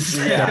you need to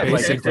say. Yeah,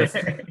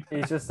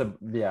 he's just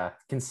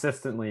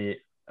consistently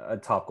a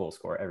top goal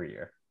scorer every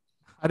year.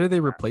 How do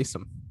they replace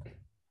him?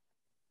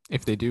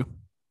 If they do,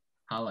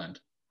 Haaland.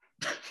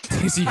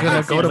 Is he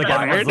gonna go to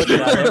Bayern?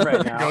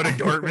 Right now. Go to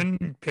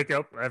Dortmund, pick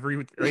up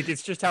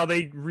it's just how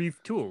they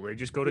retool. They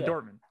just go to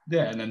Dortmund.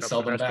 Yeah, and then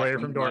sell them back. Player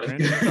from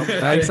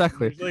Dortmund.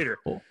 Exactly. Later.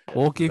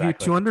 We'll give you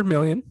 200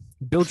 million,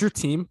 build your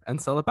team,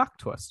 and sell it back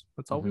to us.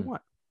 That's all we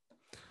want.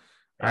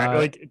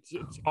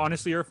 It's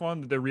honestly,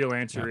 Irfan, the real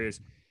answer is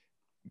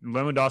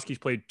Lewandowski's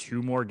played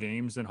 2 more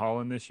games than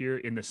Haaland this year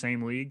in the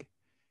same league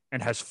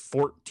and has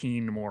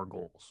 14 more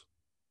goals.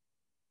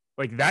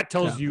 That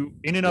tells you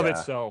in and of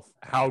itself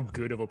how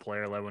good of a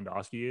player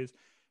Lewandowski is,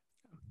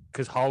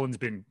 because Haaland's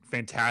been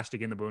fantastic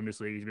in the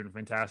Bundesliga. He's been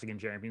fantastic in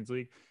Champions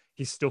League.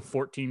 He's still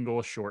 14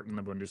 goals short in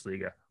the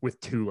Bundesliga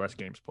with 2 less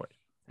games played.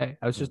 Hey,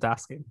 I was just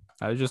asking.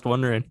 I was just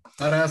wondering.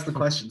 Gotta ask the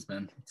questions,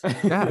 man.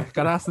 Yeah,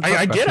 gotta ask the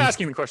I get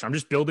asking the question. I'm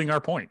just building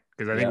our point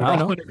because I think we're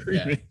all in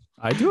agreement.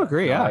 I do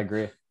agree. Yeah, I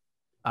agree.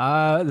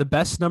 The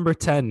best number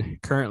 10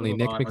 currently,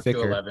 Nick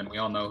McVicker. 11. We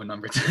all know who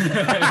number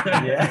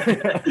 10.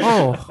 Yeah.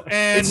 Oh,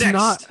 and it's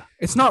next.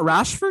 It's not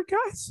Rashford,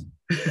 guys.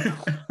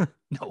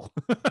 No.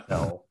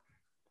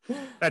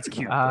 That's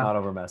cute. Not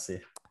over Messi.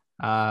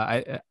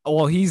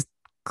 He's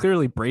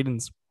clearly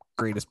Braden's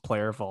greatest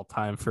player of all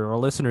time. For our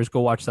listeners,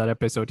 go watch that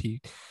episode.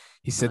 He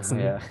sits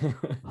and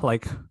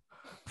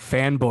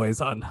fanboys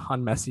on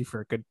Messi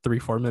for a good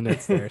 3-4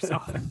 minutes there. So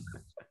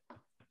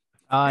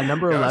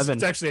number 11.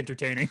 It's actually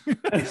entertaining.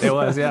 It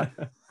was, yeah.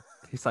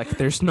 He's like,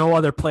 there's no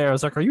other player. I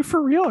was like, are you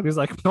for real? And he's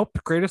like, nope,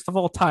 greatest of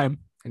all time.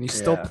 And he's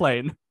still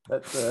playing.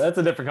 That's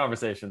a different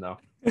conversation, though.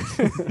 He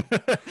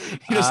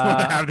doesn't want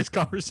to have this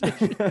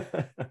conversation.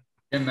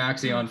 Get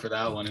Maxi on for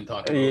that one and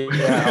talk about it.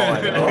 Yeah,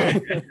 I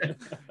know.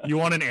 You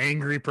want an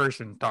angry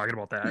person talking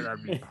about that?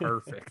 That'd be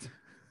perfect.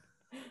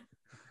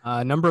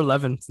 Number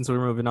 11, since we're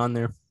moving on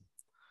there.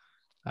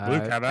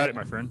 Luke, have at it,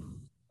 my friend.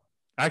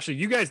 Actually,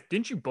 you guys,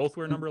 didn't you both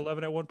wear number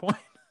 11 at one point?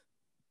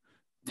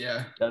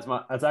 Yeah. That's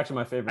actually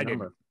my favorite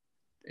number.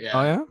 Yeah.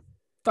 Oh, yeah?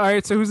 All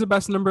right, so who's the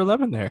best number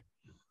 11 there?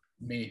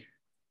 Me.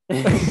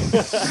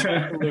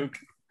 Luke.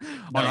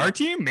 On our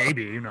team,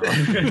 maybe.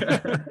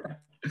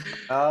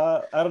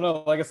 I don't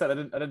know. Like I said, I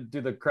didn't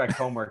do the correct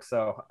homework,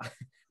 so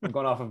I'm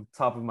going off of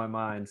top of my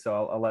mind. So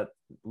I'll let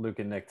Luke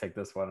and Nick take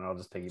this one, and I'll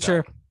just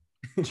piggyback.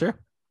 Sure.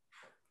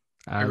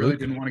 I really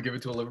didn't want to give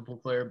it to a Liverpool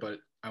player, but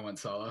I went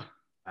Salah.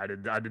 I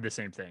did the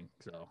same thing.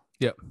 So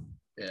yep.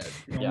 Yeah.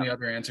 The only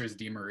other answer is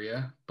Di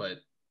Maria, but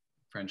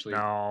French league.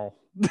 No.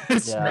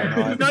 He's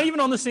not even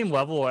on the same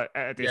level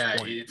at this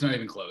point. Yeah, it's not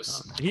even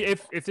close.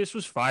 If this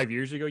was 5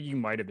 years ago, you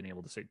might have been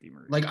able to say Di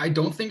Maria. Like, I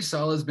don't think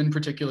Salah's been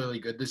particularly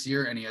good this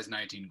year, and he has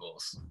 19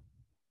 goals.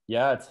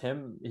 Yeah, it's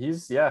him.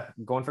 He's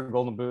going for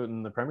Golden Boot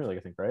in the Premier League,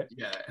 I think, right?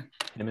 Yeah.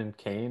 Him and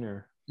Kane,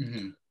 or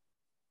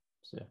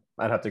so yeah,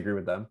 I'd have to agree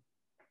with them.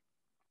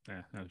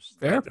 Yeah,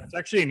 Fair. That's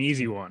actually an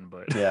easy one,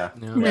 but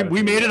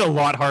we made it a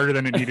lot harder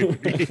than it needed to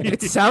be.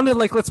 It sounded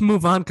like let's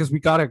move on because we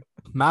got a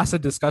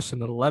massive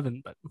discussion at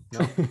 11, but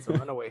no, it's a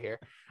runaway here.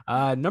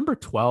 Number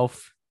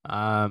 12.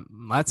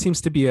 That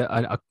seems to be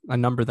a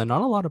number that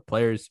not a lot of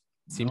players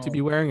seem to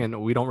be wearing,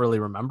 and we don't really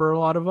remember a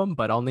lot of them,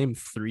 but I'll name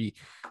 3.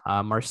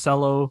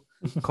 Marcelo,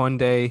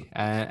 Conde,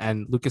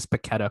 and Lucas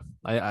Paqueta.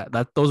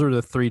 Those are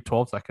the 3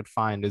 12s I could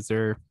find. Is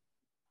there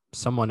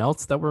someone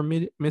else that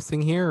we're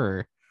missing here,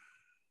 or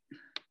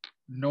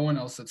no one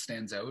else that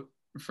stands out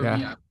for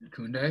me after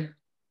Koundé?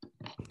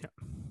 Yeah.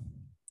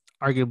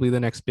 Arguably the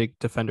next big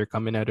defender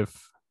coming out of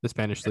the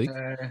Spanish league.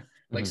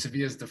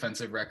 Sevilla's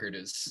defensive record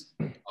is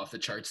off the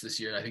charts this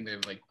year. I think they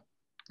have like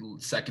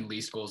second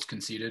least goals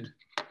conceded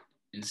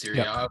in Serie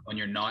A. When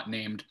you're not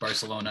named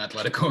Barcelona,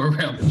 Atletico, or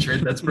Real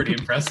Madrid, that's pretty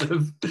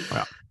impressive.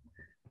 Wow.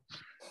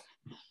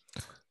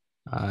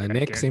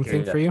 Nick, same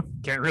thing for you?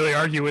 Can't really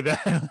argue with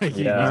that.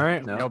 All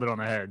right. Nailed it on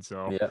the head.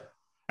 So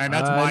and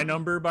that's my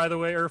number, by the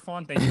way,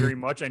 Irfan. Thank you very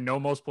much. I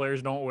know most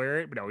players don't wear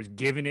it, but I was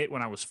given it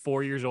when I was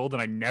 4 years old,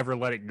 and I never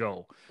let it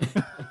go.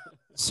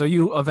 So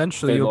you'll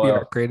be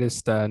our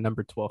greatest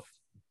number 12.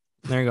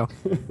 There you go.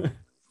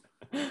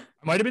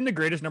 I might have been the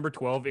greatest number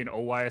 12 in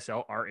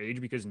OYSL our age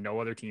because no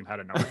other team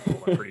had a number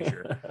 12, I'm pretty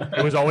sure.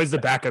 It was always the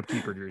backup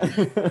keeper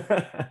jersey.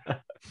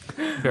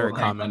 Very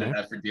common.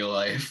 That for deal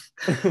life.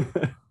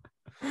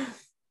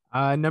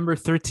 Number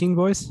 13,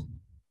 boys.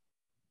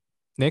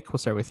 Nick, we'll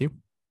start with you.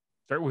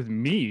 Start with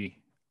me.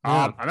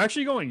 Yeah. I'm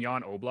actually going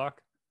Jan Oblak.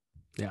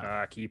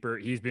 Yeah. Keeper.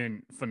 He's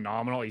been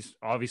phenomenal. He's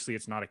obviously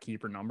it's not a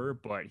keeper number,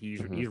 but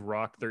he's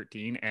rocked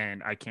 13,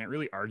 and I can't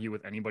really argue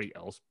with anybody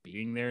else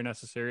being there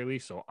necessarily.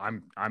 So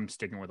I'm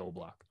sticking with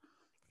Oblak.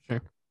 Sure.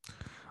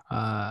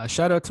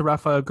 Shout out to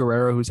Rafael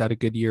Guerrero, who's had a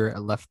good year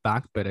at left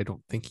back, but I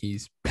don't think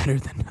he's better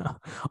than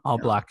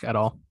Oblak at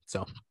all.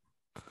 So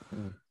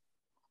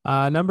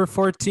number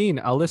 14,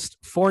 I'll list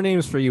 4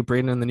 names for you,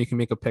 Braden, and then you can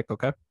make a pick.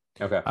 Okay.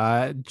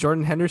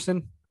 Jordan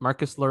Henderson,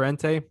 Marcus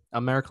Llorente,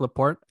 Aymeric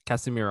Laporte,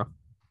 Casemiro.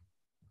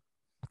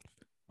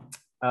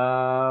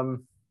 I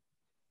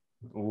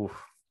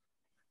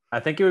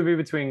think it would be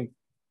between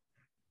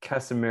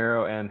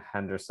Casemiro and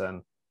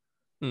Henderson.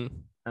 I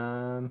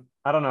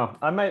don't know.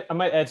 I might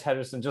edge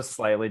Henderson just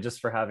slightly, just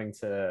for having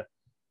to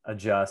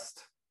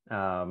adjust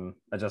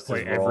his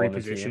Play role every in the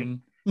position.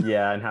 Team.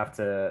 Yeah, and have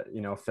to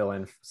fill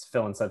in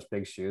such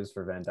big shoes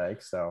for Van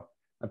Dijk. So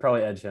I'd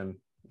probably edge him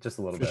just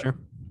a little bit. Sure.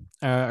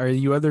 Are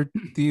you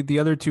the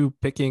other 2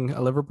 picking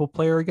a Liverpool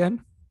player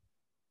again?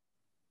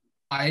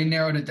 I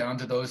narrowed it down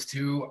to those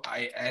 2.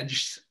 I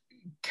edged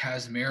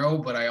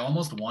Casemiro, but I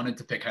almost wanted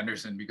to pick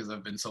Henderson because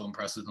I've been so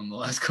impressed with him the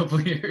last couple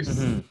of years.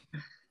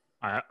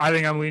 I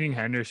think I'm leaning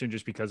Henderson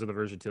just because of the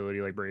versatility,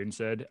 like Braden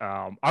said.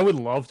 I would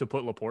love to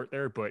put Laporte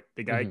there, but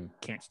the guy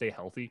can't stay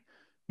healthy.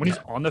 When he's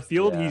on the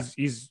field,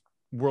 he's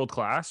world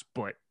class,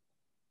 but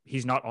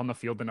he's not on the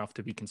field enough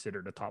to be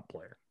considered a top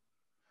player.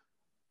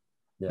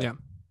 Yeah.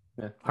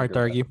 Hard to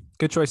argue.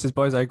 Good choices,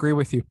 boys. I agree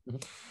with you.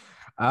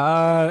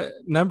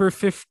 Number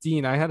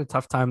 15, I had a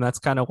tough time. That's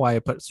kind of why I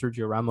put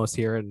Sergio Ramos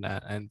here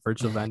and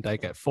Virgil van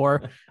Dijk at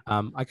 4.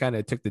 I kind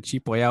of took the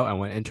cheap way out and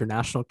went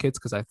international kids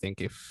because I think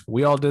if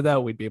we all did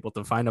that, we'd be able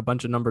to find a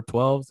bunch of number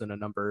 12s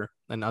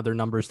and other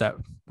numbers that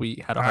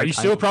we had a hard time. You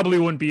still probably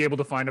wouldn't be able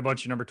to find a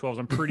bunch of number 12s.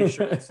 I'm pretty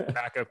sure it's the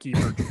backup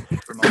keeper.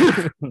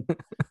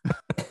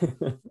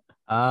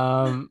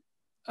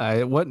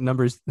 What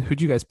numbers?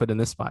 Who'd you guys put in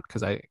this spot?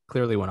 Because I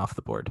clearly went off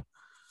the board.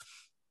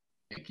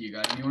 Nick, you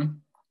got anyone?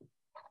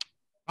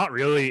 Not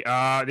really.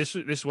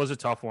 This was a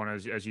tough one,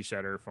 as you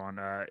said,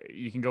 Irfan.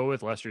 You can go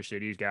with Leicester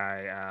City's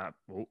guy.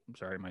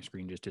 Sorry, my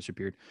screen just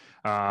disappeared.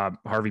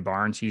 Harvey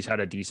Barnes. He's had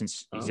a decent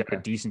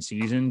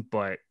season,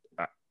 but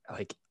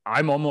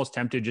I'm almost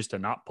tempted just to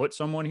not put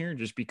someone here,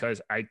 just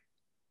because I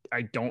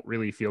don't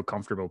really feel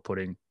comfortable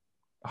putting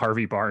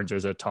Harvey Barnes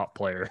as a top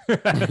player.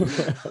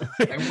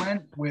 I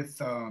went with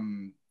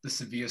the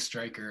Sevilla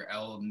striker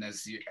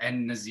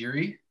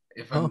Naziri.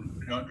 If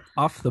I'm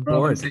off the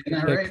board, saying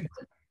that right.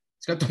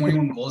 He's got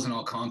 21 goals in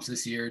all comps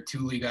this year, 2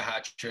 Liga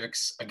hat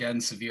tricks. Again,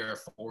 Sevilla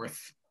 4th.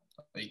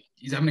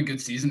 He's having a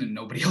good season, and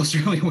nobody else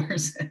really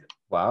wears it.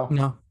 Wow.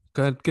 No,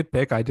 good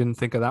pick. I didn't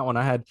think of that one.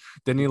 I had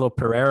Danilo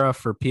Pereira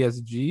for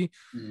PSG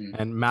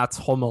and Mats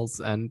Hummels,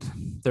 and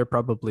they're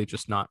probably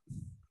just not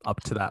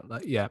up to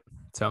that yet.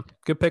 So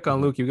good pick on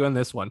Luke. You go in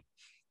this one.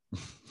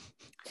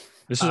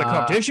 This is a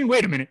competition.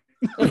 Wait a minute.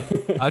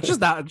 just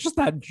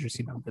that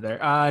juicy number there.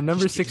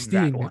 Number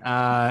 16.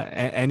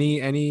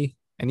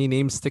 Any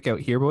names stick out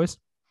here, boys?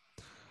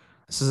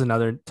 This is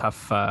another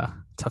tough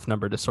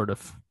number to sort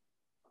of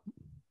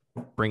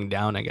bring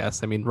down, I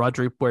guess. I mean,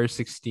 Rodri wears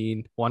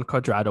 16. Juan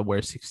Cuadrado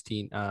wears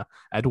 16.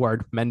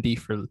 Edouard Mendy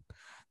for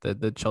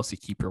the Chelsea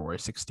keeper wore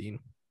 16.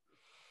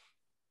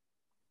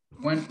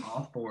 Went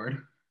off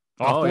board.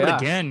 Off board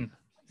again.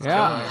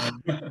 Yeah.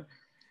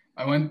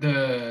 I went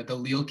the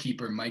Lille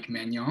keeper, Mike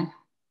Maignan.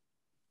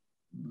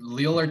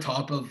 Lille are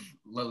top of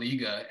La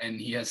Liga, and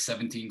he has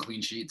 17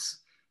 clean sheets.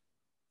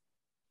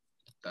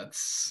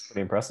 That's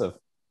pretty impressive.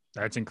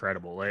 That's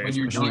incredible. When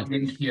you're not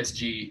in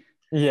PSG,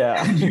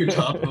 yeah, and you're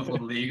top of La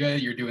Liga,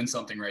 you're doing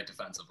something right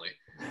defensively.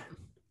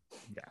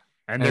 Yeah,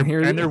 and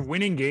they're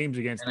winning games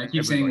against. And I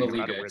keep saying La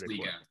Liga, it's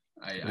Liga.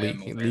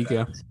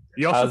 Liga.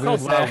 You also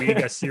called La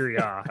Liga Serie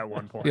A at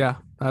one point. Yeah,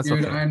 that's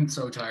Dude, okay. I'm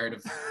so tired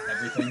of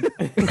everything.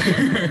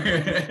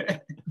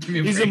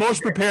 He's the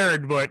most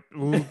prepared, but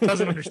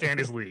doesn't understand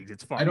his leagues.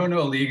 It's fine. I don't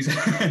know leagues.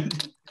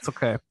 It's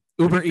okay.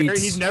 Uber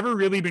Eats. He's never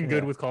really been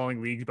good with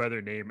calling leagues by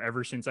their name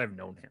ever since I've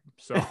known him.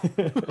 So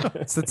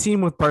it's the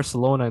team with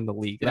Barcelona in the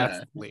league. Yeah. That's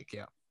the league.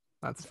 Yeah,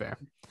 that's fair.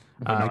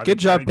 No, Good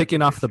job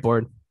picking off the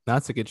board.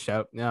 That's a good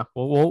shout. Yeah.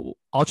 Well,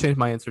 I'll change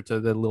my answer to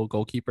the little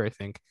goalkeeper. I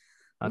think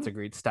that's a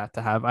great stat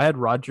to have. I had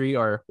Rodri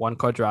or Juan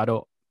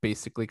Cuadrado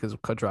basically because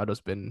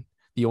Cuadrado's been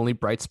the only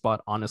bright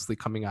spot, honestly,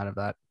 coming out of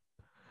that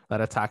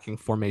attacking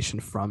formation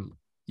from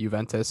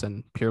Juventus,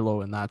 and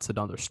Pirlo, and that's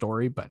another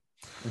story. But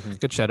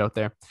good shout out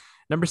there.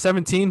 Number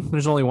 17.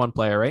 There's only one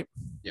player, right?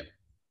 Yep.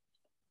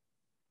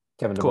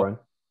 Kevin De Bruyne.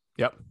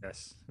 Yep.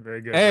 Yes.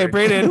 Very good. Hey,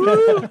 Braden.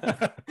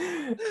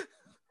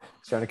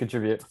 Trying to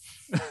contribute.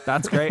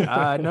 That's great.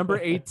 Number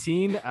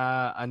 18,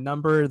 a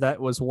number that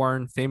was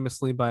worn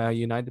famously by a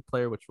United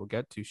player, which we'll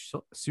get to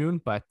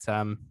soon. But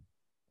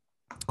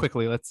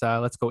quickly, let's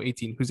go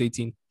 18. Who's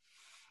 18?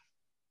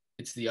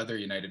 It's the other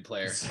United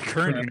player. It's the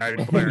current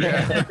United player.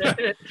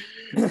 Yeah.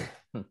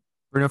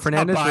 Bruno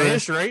Fernandes. Not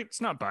biased, right?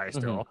 It's not biased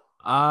at all.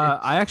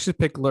 I actually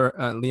picked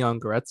Leon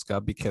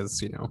Goretzka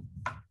because I'm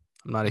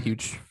not a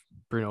huge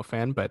Bruno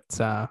fan, but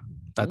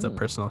that's a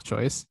personal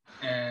choice.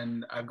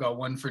 And I've got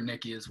one for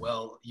Nikki as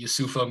well.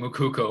 Yusufa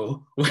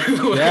Mukoko.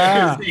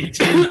 Yeah.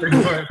 18 for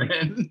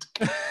Dortmund.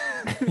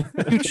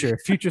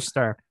 Future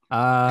star.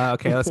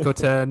 Okay, let's go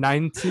to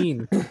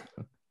 19.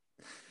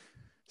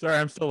 Sorry,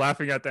 I'm still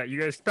laughing at that. You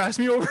guys passed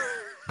me over.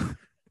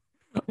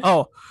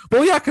 Oh,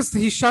 well, yeah, because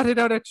he shot it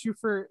out at you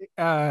for.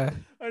 I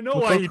know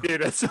why he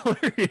did. That's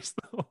hilarious,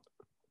 though.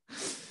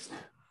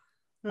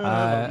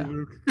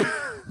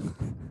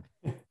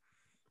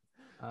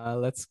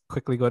 Let's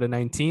quickly go to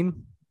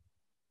 19.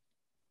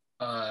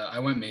 I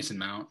went Mason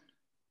Mount.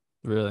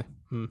 Really?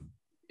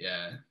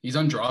 Yeah, he's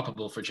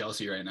undroppable for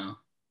Chelsea right now.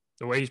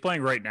 The way he's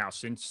playing right now,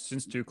 since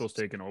Tuchel's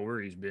taken over,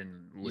 he's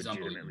been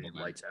legitimately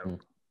lights out.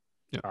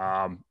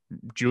 Yeah.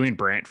 Julian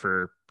Brandt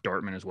for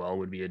Dortmund as well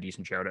would be a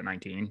decent shout at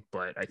 19,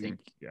 but I think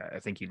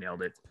you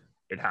nailed it.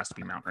 It has to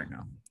be Mount right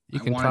now.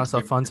 You can toss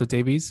Alphonso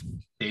Davies.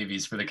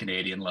 Davies for the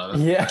Canadian love.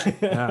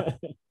 Yeah.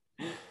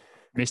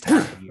 Missed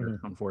half a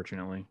year,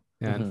 unfortunately.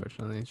 Yeah,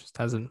 unfortunately, it just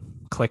hasn't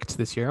clicked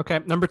this year. Okay,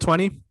 number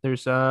 20.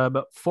 There's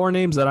about 4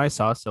 names that I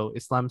saw. So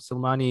Islam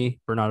Slimani,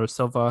 Bernardo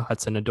Silva,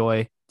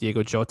 Hudson-Odoi,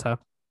 Diego Jota.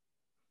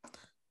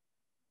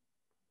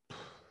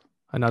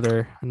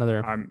 Another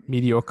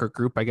mediocre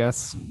group, I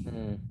guess.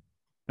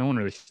 No one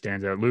really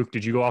stands out. Luke,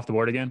 did you go off the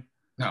board again?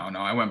 No,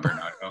 I went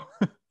Bernardo.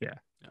 Yeah.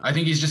 I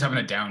think he's just having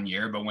a down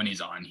year, but when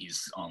he's on,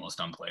 he's almost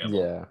unplayable.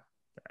 Yeah.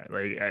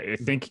 Like, I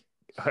think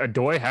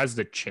Odoi has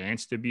the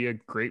chance to be a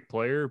great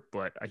player,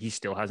 but he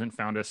still hasn't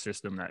found a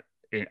system that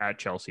at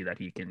Chelsea that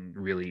he can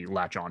really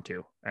latch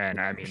onto. And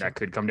I mean, that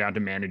could come down to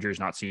managers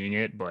not seeing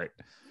it, but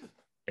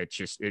it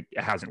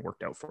hasn't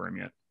worked out for him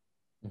yet.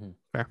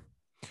 Fair.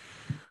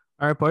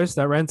 All right, boys,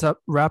 that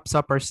wraps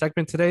up our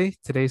segment today.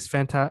 Today's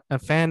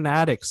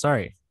Fanatic.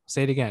 Sorry,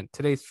 say it again.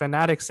 Today's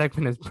Fanatic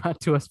segment is brought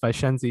to us by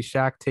Shenzi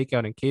Shack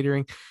Takeout and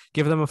Catering.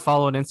 Give them a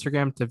follow on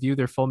Instagram to view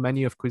their full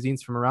menu of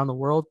cuisines from around the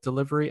world.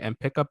 Delivery and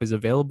pickup is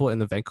available in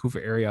the Vancouver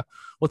area.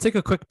 We'll take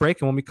a quick break,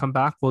 and when we come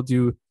back, we'll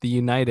do the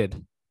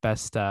United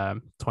best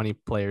 20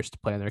 players to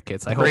play in their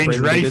kits. I hope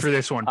Braden's ready for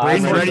this one.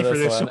 Braden's ready for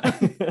this one.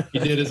 He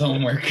did his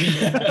homework.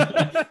 All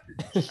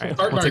right,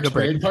 Heart take a marks,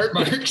 break. Braden, heart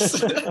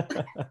marks.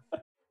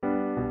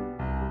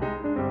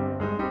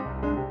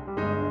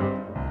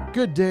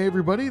 Good day,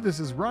 everybody.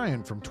 This is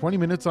Ryan from 20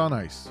 Minutes on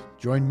Ice.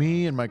 Join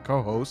me and my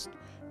co-host,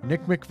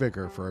 Nick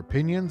McVicker, for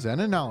opinions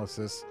and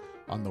analysis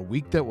on the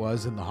week that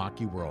was in the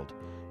hockey world.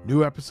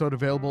 New episode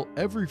available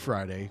every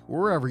Friday,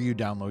 wherever you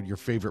download your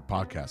favorite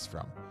podcasts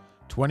from.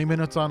 20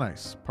 Minutes on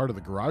Ice, part of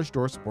the Garage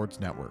Door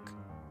Sports Network.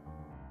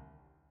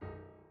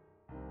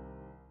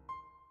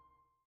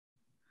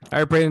 All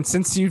right, Braden,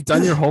 since you've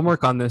done your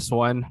homework on this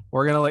one,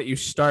 we're going to let you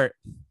start.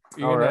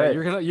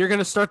 You're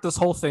gonna start this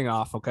whole thing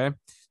off, okay?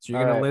 So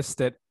you're going to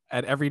list it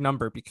at every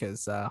number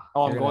because I'm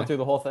going through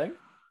the whole thing?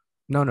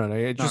 No.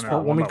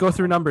 When we go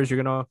through numbers,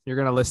 you're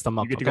gonna list them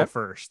up. You get to go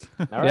first.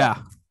 Right.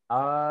 Yeah.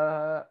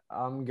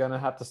 I'm gonna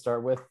have to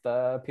start with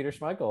Peter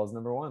Schmeichel as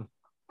number 1.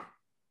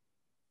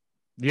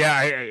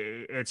 Yeah,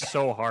 it's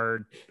so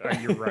hard.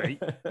 You're right.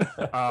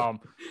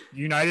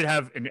 United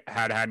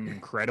had an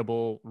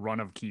incredible run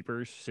of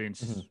keepers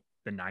since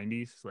the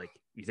 90s. Like,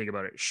 you think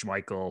about it,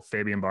 Schmeichel,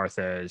 Fabian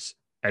Barthez,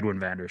 Edwin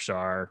van der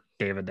Sar,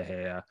 David De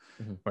Gea,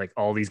 like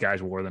all these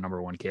guys wore the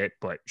number 1 kit,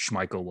 but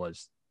Schmeichel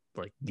was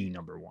like the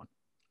number 1.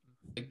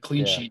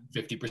 Clean sheet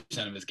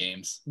 50% of his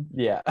games.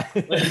 Yeah.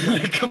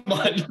 Come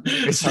on.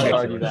 It's hard to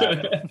argue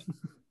that.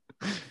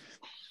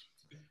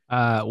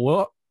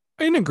 Well,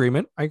 in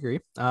agreement. I agree.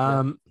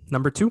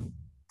 Number 2.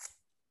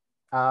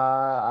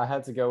 I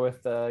had to go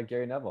with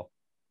Gary Neville.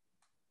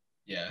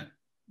 Yeah,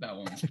 that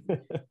one.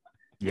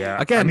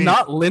 Yeah. Again, I mean,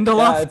 not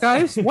Lindelof,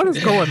 guys. What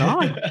is going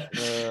on?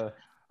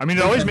 I mean,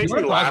 it always makes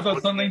me talk laugh.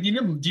 about something. Do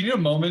you need a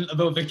moment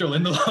about Victor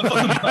Lindelof?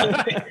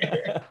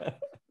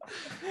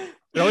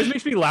 It always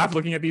makes me laugh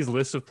looking at these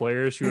lists of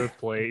players who have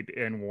played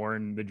and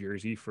worn the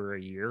jersey for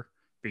a year,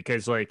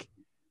 because like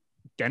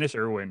Dennis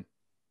Irwin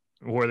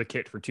wore the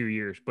kit for 2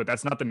 years, but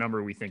that's not the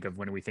number we think of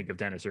when we think of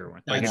Dennis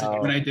Irwin. Like,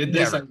 When I did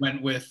this, never. I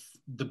went with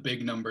the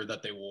big number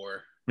that they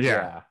wore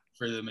Yeah.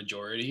 for the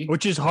majority.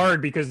 Which is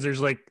hard because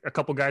there's like a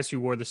couple guys who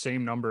wore the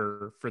same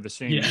number for the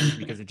same Yeah. year,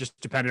 because it just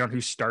depended on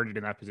who started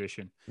in that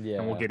position. Yeah.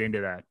 And we'll get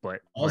into that. But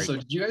Also,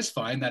 like, did you guys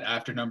find that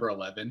after number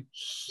 11,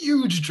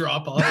 huge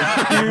drop off?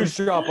 Huge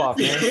drop off,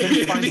 man.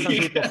 Couldn't find some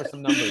people for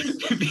some numbers.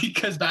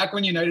 Because back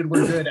when United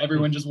were good,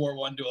 everyone just wore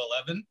 1 to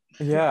 11.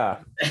 Yeah.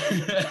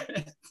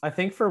 I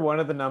think for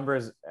one of the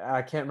numbers,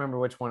 I can't remember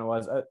which one it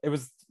was. It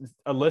was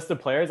a list of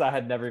players I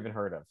had never even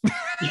heard of.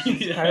 I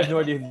have no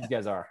idea who these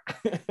guys are.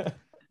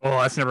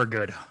 oh, that's never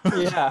good.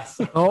 Yeah.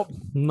 Oh,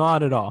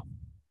 not at all.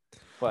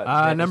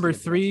 But Number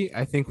 3,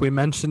 I think we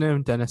mentioned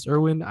him, Dennis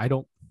Irwin. I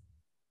don't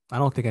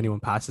think anyone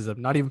passes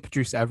him. Not even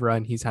Patrice Evra,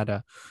 and he's had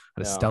a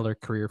stellar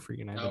career for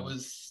United. That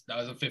was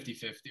a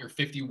 50-50 or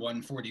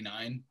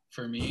 51-49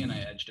 for me, and I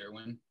edged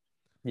Irwin.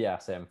 Yeah,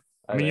 same.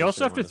 I mean, you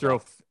also have to throw.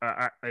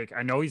 I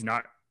know he's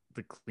not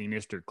the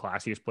cleanest or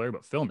classiest player,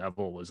 but Phil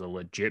Neville was a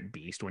legit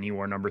beast when he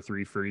wore number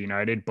 3 for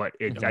United. But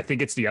I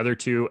think it's the other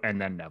two and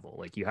then Neville.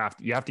 Like you have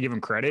to give him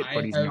credit,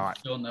 but he's not.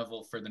 Phil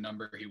Neville for the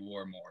number he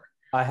wore more.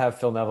 I have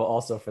Phil Neville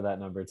also for that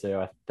number too,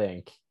 I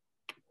think.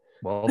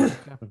 Well,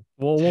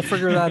 we'll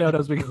figure that out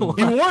as we go.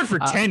 he wore it for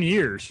 10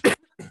 years.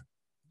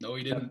 No,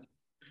 he didn't.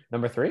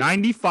 Number 3?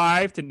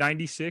 95 to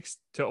 96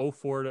 to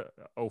 04 to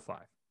 05.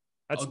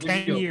 That's I'll give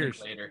 10 you a years.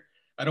 link later.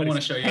 I don't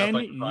want to show you up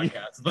on the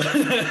podcast, but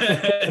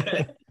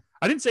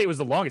I didn't say it was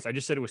the longest. I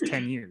just said it was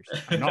 10 years.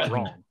 I'm not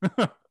wrong.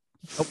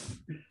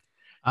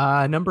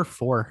 Number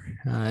 4.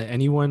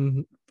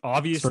 Anyone?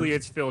 Obviously,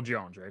 it's Phil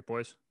Jones, right,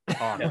 boys?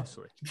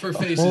 Obviously. for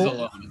faces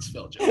alone, it's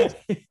Phil Jones.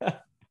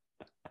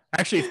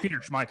 Actually, it's Peter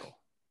Schmeichel.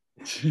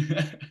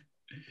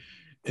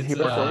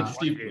 It's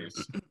Steve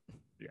Bruce.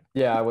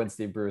 Yeah, I went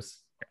Steve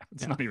Bruce.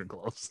 It's not even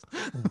close.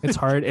 It's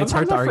hard. It's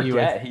hard to argue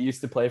with. He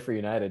used to play for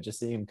United. Just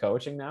seeing him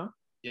coaching now.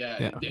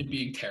 Yeah, and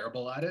being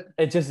terrible at it.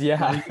 It just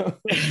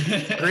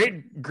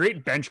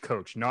Great bench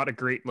coach, not a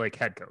great like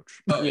head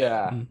coach. Oh,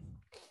 yeah.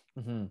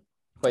 Mm-hmm.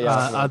 But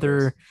yeah,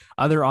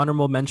 other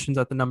honorable mentions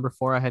at the number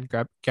 4. I had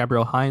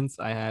Gabriel Hines.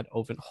 I had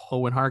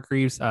Owen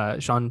Hargreaves,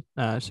 Jean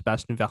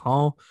Sebastian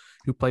Veron,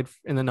 who played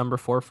in the number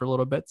 4 for a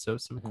little bit. So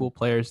some cool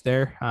players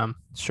there.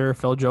 Sure,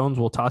 Phil Jones,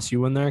 we'll toss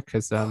you in there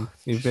because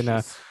you've been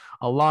a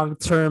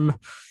long-term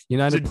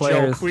United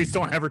player. Joke. Please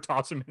don't ever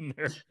toss him in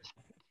there.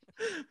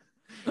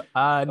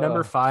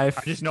 Number 5.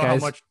 I just know how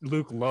much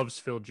Luke loves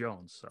Phil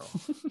Jones.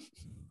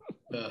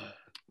 So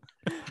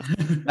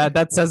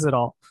that says it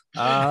all.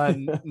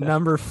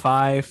 Number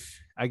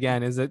 5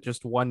 again. Is it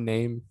just one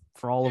name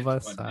for all of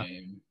us?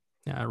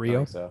 Yeah,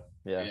 Rio. So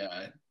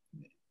yeah.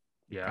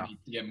 I need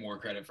to get more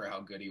credit for how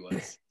good he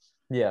was.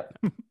 Yeah.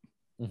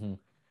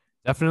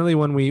 Definitely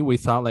when we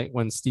thought like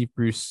when Steve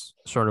Bruce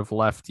sort of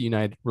left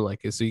United, we're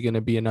like, is he going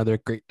to be another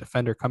great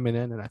defender coming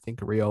in? And I think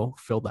Rio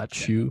filled that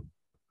shoe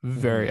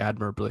very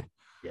admirably.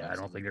 Yeah, I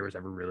don't think there was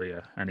ever really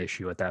an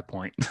issue at that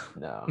point.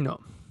 No.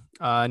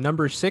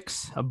 Number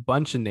 6, a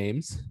bunch of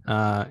names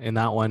in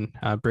that one.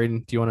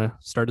 Braden, do you want to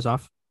start us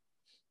off?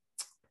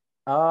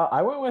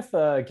 I went with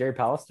Gary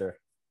Pallister.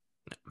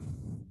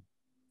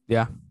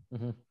 Yeah.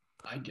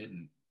 I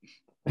didn't.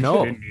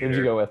 No. Who did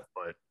you go with?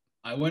 But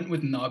I went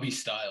with Nobby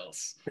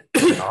Styles.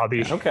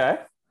 Nobby. Okay.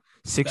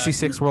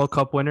 66 World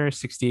Cup winner,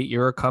 68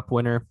 Euro Cup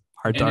winner.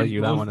 Hard to argue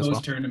that one as well.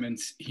 Those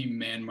tournaments, he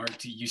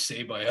man-marked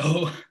Eusebio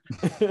out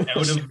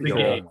of the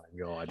game. Oh my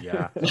god,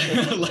 yeah.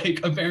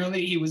 Like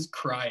apparently he was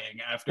crying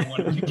after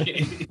one of the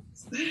games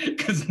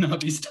because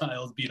Nobby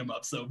Styles beat him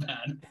up so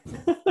bad.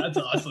 That's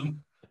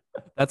awesome.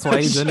 That's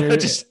why he's in here.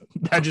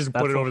 I just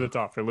put it over the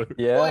top for Luke.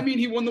 Yeah. Well, I mean,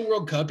 he won the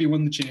World Cup. He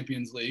won the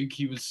Champions League.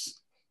 He was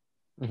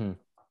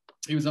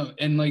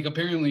and like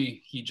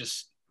apparently he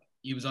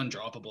was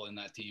undroppable in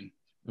that team.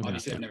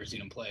 Obviously, I've never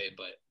seen him play,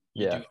 but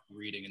do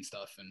reading and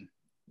stuff, and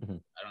I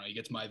don't know. He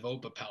gets my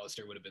vote, but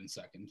Pallister would have been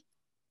second.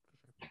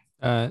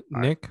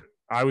 Nick,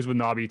 I was with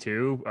Nobby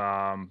too.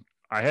 I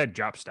had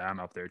Jop Stam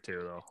up there too,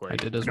 though. Like, I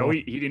did as well.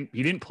 He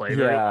didn't play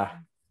there,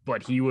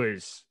 but he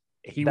was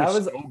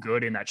so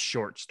good in that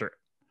short strip.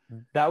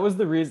 That was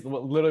the reason.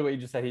 Literally, what you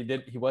just said.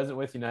 He wasn't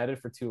with United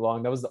for too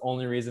long. That was the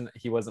only reason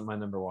he wasn't my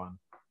number 1.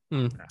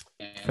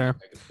 Fair.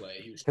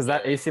 Because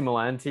that AC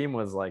Milan team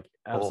was like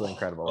absolutely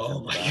incredible.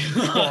 Oh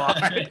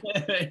my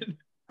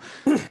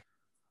god.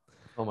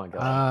 Oh my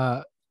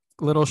God.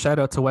 Little shout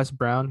out to Wes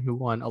Brown, who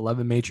won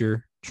 11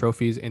 major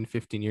trophies in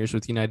 15 years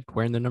with United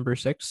wearing the number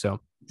 6. So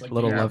a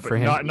little love for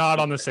him. Not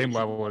on the same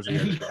level as the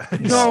other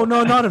guys. No,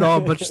 not at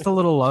all. But just a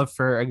little love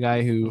for a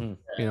guy who,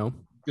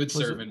 good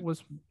servant. Good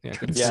Yeah,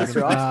 servant.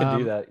 Sir Alex can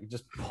do that. You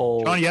just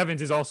pull. Johnny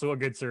Evans is also a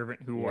good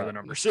servant who wore the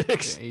number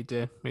 6.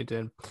 Yeah, he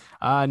did.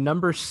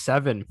 Number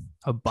 7,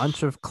 a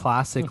bunch of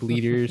classic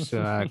leaders,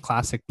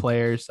 classic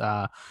players.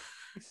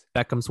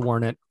 Beckham's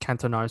worn it,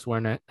 Cantona's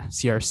worn it,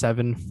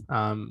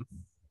 CR7.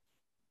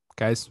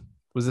 Guys,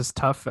 was this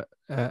tough?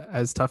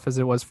 As tough as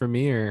it was for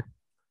me, or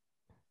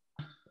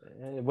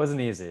It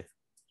wasn't easy.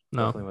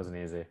 no? Definitely wasn't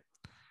easy.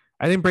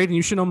 I think Braden,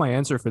 you should know my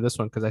answer for this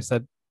one because I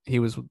said he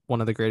was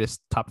one of the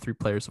greatest top 3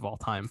 players of all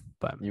time.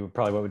 But You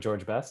probably went with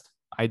George Best.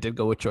 I did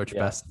go with George Yeah.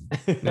 Best.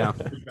 Yeah.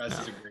 George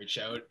Best is a great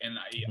shout, and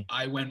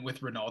I went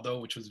with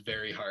Ronaldo, which was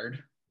very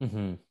hard.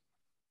 Mm-hmm.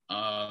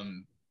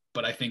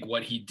 But I think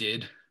what he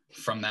did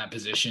from that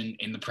position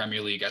in the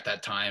Premier League at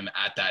that time,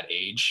 at that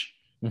age,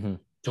 Mm-hmm.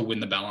 to win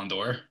the Ballon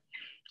d'Or,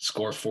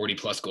 score 40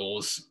 plus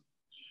goals,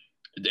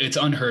 it's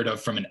unheard of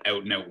from an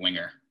out and out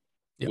winger,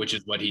 Yep. which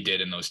is what he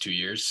did in those 2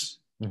 years.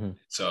 Mm-hmm.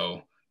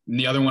 So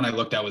the other one I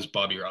looked at was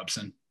Bobby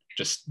Robson.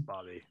 Just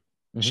Bobby.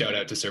 Mhm. shout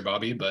out to Sir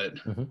Bobby, but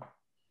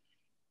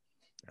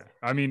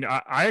I mean,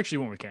 I actually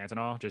went with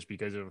Cantona just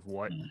because of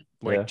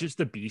just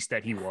the beast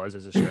that he was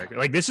as a striker.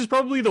 Like, this is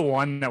probably the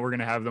one that we're going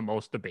to have the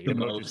most debate The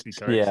about most. just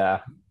because Yeah.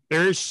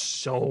 there's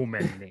so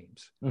many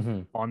names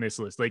Mm-hmm. on this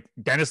list. Like,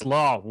 Dennis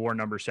Law wore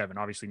number 7,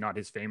 obviously not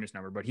his famous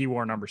number, but he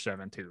wore number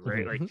 7 too,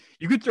 right? Mhm. Like,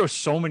 you could throw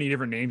so many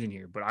different names in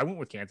here, but I went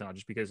with Cantona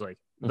just because, like,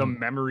 the Mhm.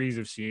 memories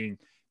of seeing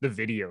the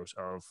videos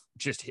of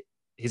just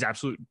his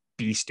absolute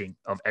beasting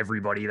of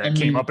everybody that I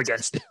came mean, up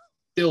against him.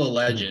 still a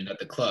legend at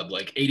the club.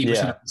 Like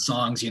 80% Yeah. of the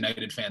songs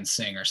United fans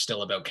sing are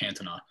still about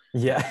Cantona.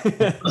 Yeah.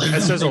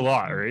 That says a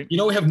lot, right? You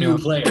know, we have new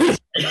players.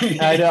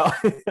 I know.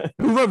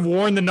 Who have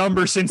worn the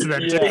number since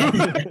then, too.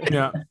 Yeah.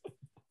 Yeah.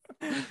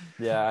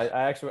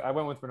 Yeah, I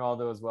went with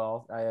Ronaldo as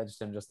well. I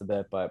edged him just a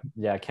bit, but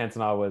yeah,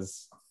 Cantona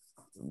was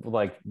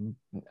like,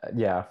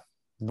 yeah,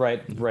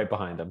 right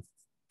behind him.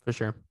 For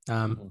sure.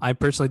 Mhm. I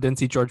personally didn't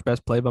see George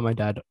Best play, but my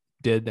dad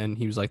did, and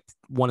he was like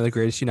one of the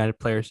greatest United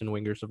players and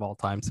wingers of all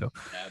time. So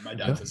Yeah, my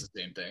dad says the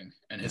same thing,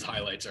 and his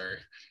highlights are.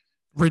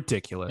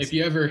 ridiculous.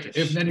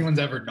 If anyone's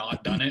ever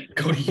not done it,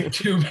 go to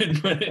YouTube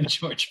and put in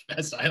George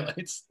Best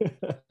highlights.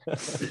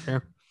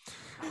 Sure.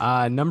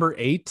 Number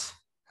 8.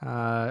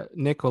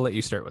 Nick, we'll let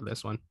you start with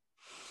this one.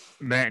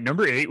 Man,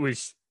 number 8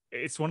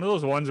 it's one of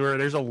those ones where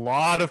there's a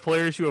lot of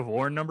players who have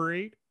worn number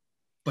 8,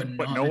 But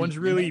but not no many one's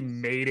really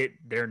humans. made it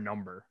their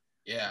number.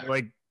 Yeah,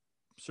 Like,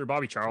 Sir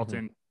Bobby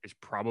Charlton is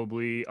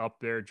probably up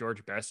there.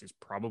 George Best is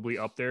probably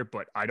up there,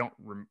 but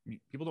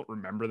people don't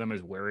remember them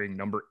as wearing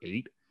number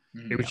 8.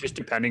 It was just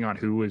depending on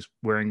who was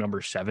wearing number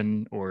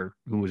 7 or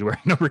who was wearing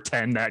number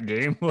 10 that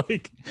game,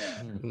 like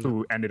Yeah.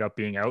 who ended up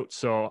being out.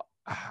 So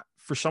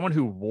for someone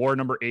who wore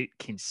number 8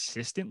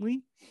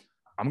 consistently,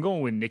 I'm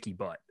going with Nicky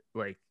Butt.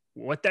 Like,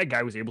 what that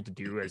guy was able to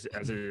do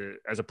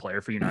as a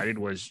player for United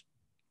was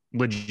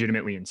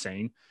legitimately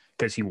insane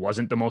because he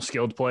wasn't the most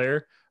skilled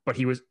player, but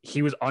he was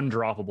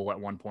undroppable at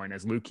one point.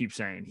 As Luke keeps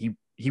saying,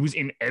 he was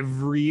in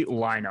every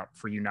lineup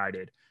for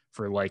United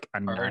for like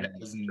a Hard 9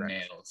 as stretch.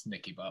 nails,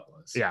 Nicky Butt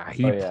was. Yeah, Oh,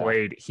 yeah.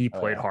 played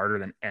Yeah. harder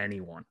than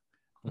anyone,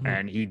 Mhm.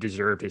 and he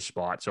deserved his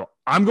spot. So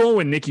I'm going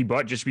with Nicky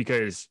Butt just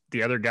because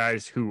the other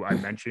guys who I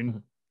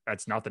mentioned,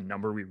 that's not the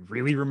number we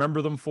really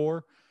remember them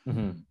for,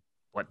 Mhm.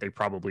 but they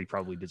probably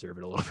deserve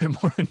it a little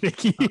bit more than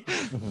Nicky.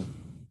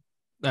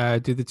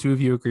 Mhm. Do the two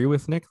of you agree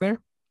with Nick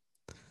there?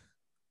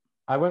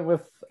 I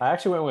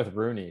actually went with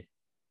Rooney.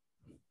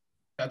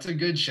 That's a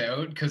good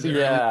shout because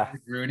Yeah.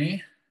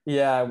 Rooney.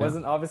 Yeah, it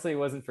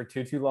wasn't for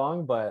too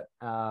long, but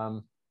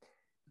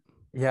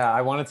yeah,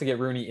 I wanted to get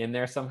Rooney in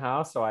there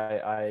somehow, so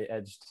I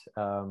edged.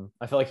 I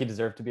felt like he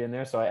deserved to be in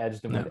there, so I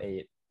edged him Yeah. with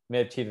 8. May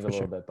have cheated a For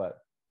little sure. bit, but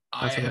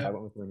I I have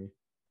went with Rooney.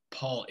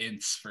 Paul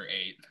Ince for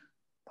 8.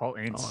 Paul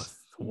Oh, Ince.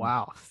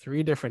 wow.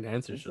 3 different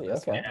answers for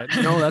this. Okay. But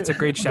no, that's a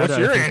great shout What's out.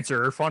 your I think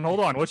answer? Fun. Hold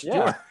on. What's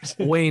Yeah. yours?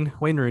 Wayne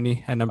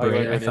Rooney at number Oh, you 8.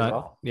 went I Rooney as thought,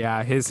 well?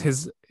 yeah,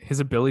 his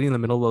ability in the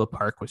middle of the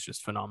park was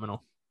just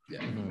phenomenal. Yeah.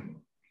 Mhm.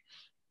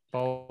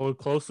 Followed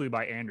closely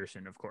by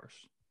Anderson, of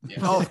course. Yeah.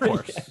 Oh, of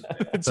course.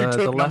 So The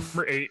took left-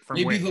 number 8 from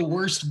Maybe Wayne. the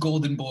worst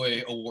Golden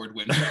Boy Award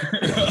winner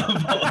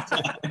of all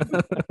time.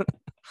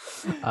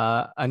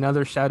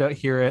 Another shout out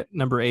here at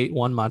number 8,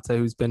 Juan Mata,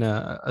 who's been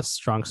a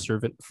strong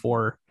servant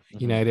for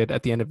Mhm. United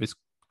at the end of his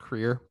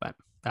career. But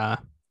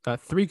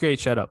 3 great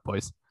shout out,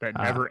 boys. That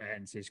never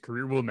ends. His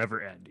career will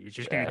never end. He's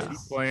just going to keep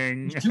Yes.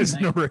 playing He's too as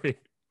nice. number 8.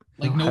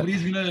 Like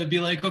nobody's gonna be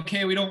like,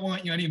 okay, we don't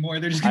want you anymore.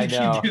 They're just I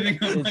gonna know. keep giving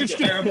him like It's-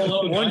 terrible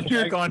low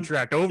 1-year contracts.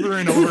 contract over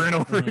and over and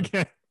over Mhm.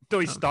 again until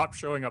he stops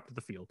showing up to the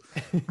field.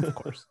 Of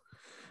course.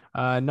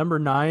 Number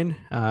 9,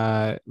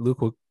 Luke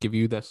will give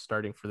you the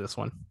starting for this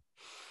one.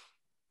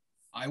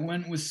 I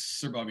went with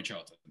Sir Bobby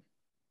Charlton.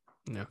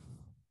 Yeah.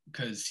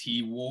 Because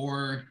he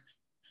wore,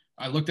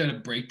 I looked at a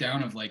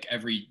breakdown of like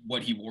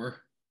what he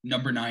wore.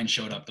 Number 9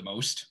 showed up the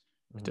most.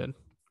 We did.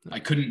 I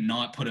couldn't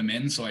not put him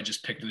in, so I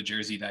just picked the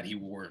jersey that he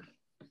wore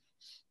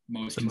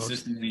most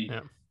consistently.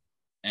 Yeah.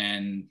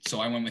 And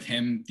so I went with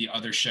him. The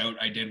other shout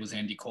I did was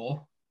Andy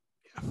Cole.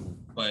 Yeah.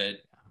 But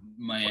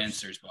my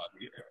answer is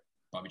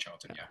Bobby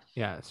Charlton, yeah.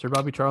 Yeah, Sir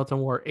Bobby Charlton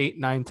wore 8,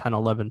 9, 10,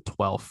 11,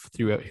 12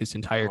 throughout his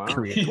entire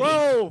career.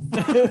 Whoa!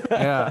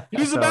 Yeah. He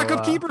was the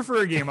backup keeper for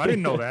a game. I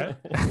didn't know that.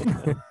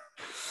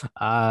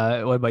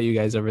 What about you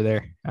guys over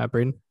there,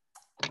 Braden?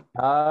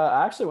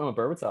 I actually went with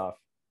Berbatov.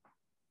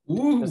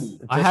 Ooh.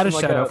 I had a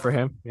shout out for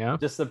him. Yeah.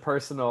 Just a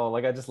personal,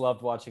 like I just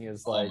loved watching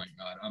his Oh my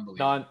God,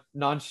 unbelievable.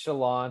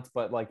 nonchalant,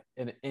 but like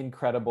an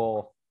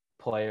incredible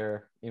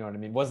player. You know what I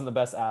mean? Wasn't the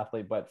best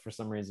athlete, but for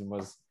some reason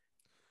was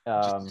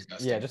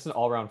just an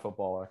all-around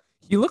footballer.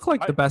 He looked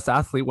like the best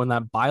athlete when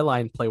that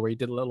byline play where he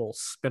did a little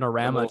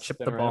spinorama,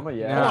 chipped the ball.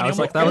 Yeah, I was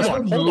like, that was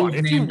hold on.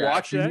 If you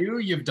watch that,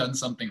 you've done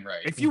something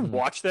right. If you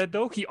watch that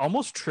though, he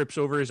almost trips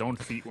over his own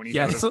feet when he's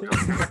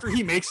after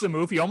he makes the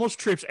move. He almost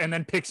trips and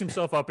then picks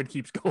himself up and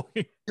keeps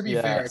going. To be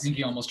fair, I think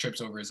he almost trips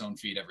over his own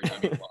feet every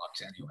time he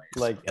walks. Anyways,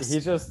 like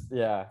he's just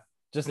the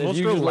most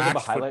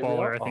relaxed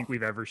footballer I think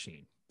we've ever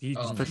seen. He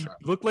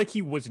looked like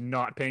he was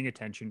not paying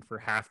attention for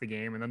half the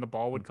game, and then the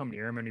ball would come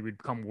near him, and he would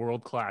become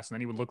world class, and then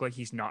he would look like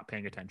he's not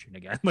paying attention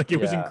again. Like it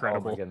was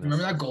incredible. Remember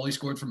that goal he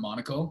scored for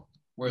Monaco,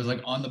 where it was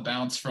like on the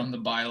bounce from the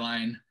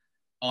byline,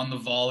 on the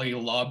volley,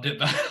 lobbed it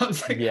back. I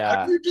was like,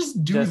 how do you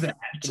just do that?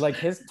 Like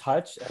his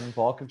touch and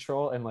ball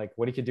control and like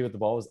what he could do with the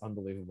ball was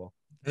unbelievable.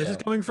 This is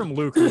coming from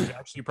Luke, who's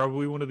actually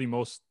probably one of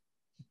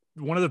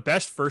the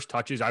best first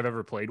touches I've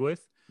ever played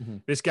with. Mm-hmm.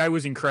 This guy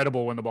was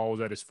incredible when the ball was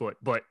at his foot,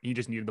 but he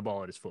just needed the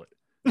ball at his foot.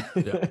 Well,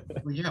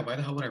 why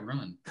the hell would I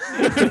run?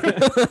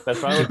 That's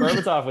probably what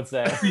Berbatov would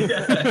say.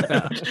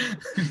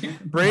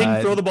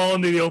 Braden, throw the ball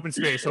into the open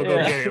space. He'll go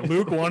get it.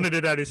 Luke wanted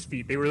it at his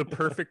feet. They were the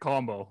perfect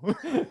combo.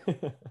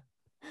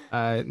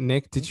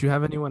 Nick, did you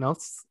have anyone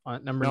else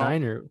on number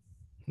 9 or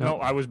no?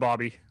 I was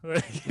Bobby.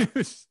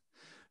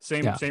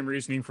 Same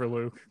reasoning for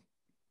Luke.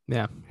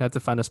 Yeah, you had to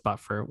find a spot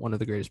for one of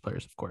the greatest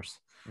players, of course.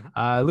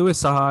 Louis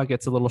Saha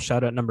gets a little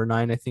shout out number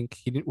 9. I think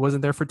he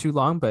wasn't there for too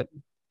long, but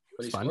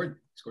he scored.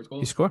 Scored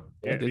goals. He scored.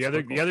 Yeah,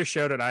 the other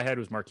shout out I had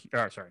was Marquise.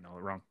 Oh, sorry, no,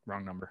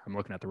 wrong number. I'm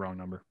looking at the wrong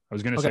number. I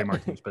was going to say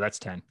Marquise, but that's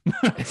 10.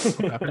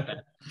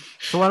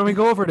 So why don't we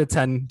go over to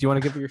 10? Do you want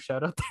to give your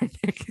shout out there,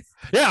 Nick?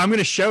 Yeah, I'm going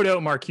to shout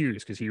out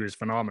Marquise because he was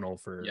phenomenal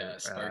for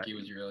Sparky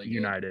was really good.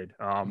 United.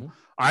 I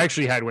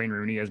actually had Wayne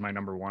Rooney as my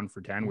number 1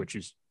 for 10, which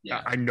is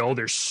I know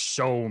there's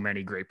so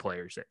many great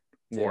players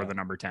for the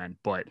number 10,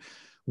 but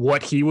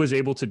what he was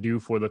able to do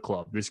for the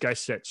club, this guy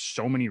set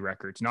so many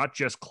records, not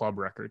just club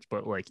records,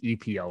 but like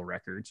EPL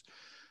records.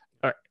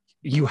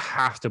 You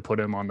have to put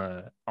him on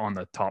the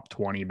top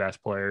 20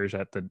 best players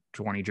at the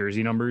 20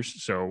 jersey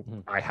numbers. So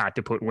I had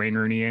to put Wayne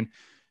Rooney in,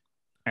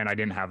 and I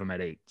didn't have him at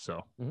 8.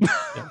 So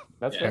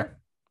that's fair.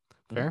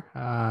 Fair.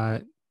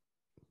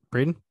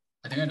 Braden?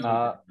 I think I know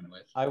what you're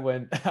with. I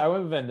went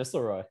with Van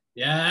Nistelrooy.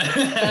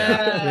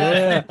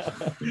 Yeah.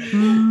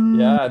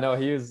 No,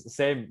 he was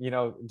same,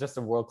 just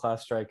a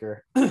world-class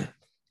striker.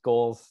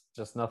 Goals,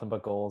 just nothing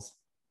but goals.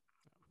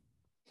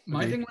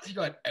 My thing was he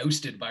got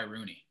ousted by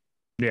Rooney.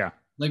 Yeah.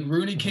 Like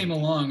Rooney came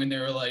along and they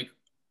were like,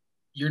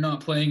 "You're not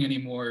playing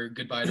anymore.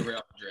 Goodbye to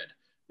Real Madrid."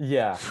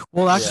 Yeah.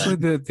 Well,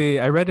 actually, the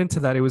I read into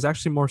that. It was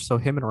actually more so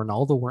him and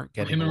Ronaldo weren't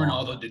getting him and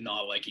along. Ronaldo did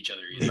not like each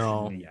other either.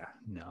 No.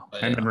 No.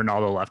 But, and then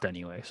Ronaldo left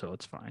anyway, so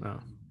it's fine. No.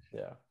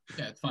 Yeah.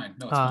 Yeah, it's fine.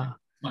 No, it's fine.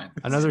 Fine.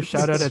 Another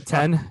shout out at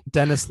 10,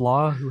 Dennis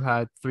Law, who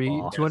had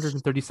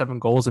 237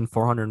 goals in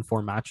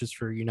 404 matches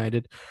for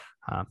United.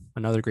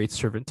 Another great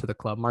servant to the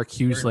club. Mark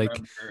Hughes,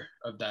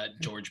 of that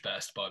George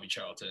Best, Bobby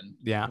Charlton.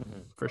 Yeah,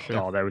 for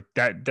sure. Oh, they're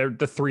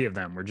the three of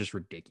them were just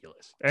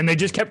ridiculous, and they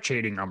just kept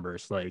shading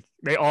numbers. Like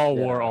they all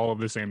wore all of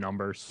the same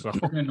numbers. So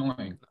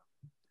annoying.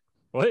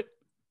 What?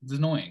 It's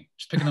annoying.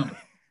 Just pick a number.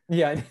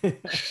 Yeah.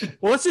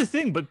 Well, that's the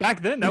thing. But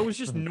back then, that was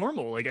just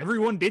normal. Like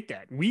everyone did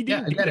that. We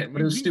didn't. I get it,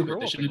 but it was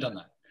stupid. They shouldn't have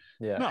done that.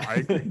 Yeah. No, I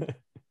agree.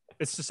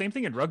 It's the same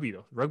thing in rugby,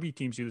 though. Rugby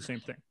teams do the same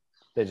thing.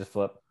 They just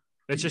flip.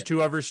 It's just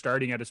whoever's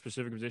starting at a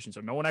specific position.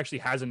 So no one actually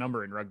has a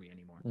number in rugby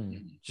anymore.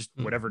 Just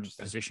whatever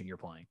position you're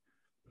playing.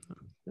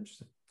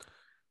 Interesting.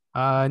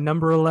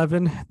 Number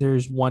 11,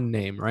 there's one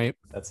name, right?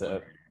 That's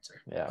it.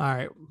 Yeah. All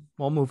right.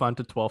 We'll move on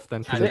to 12th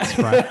then. It's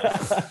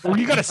Ryan. Well,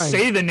 you got to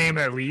say the name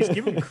at least.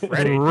 Give him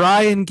credit.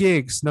 Ryan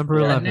Giggs, number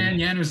 11. Adnan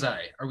Januzaj.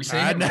 Are we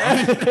saying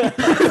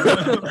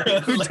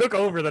who took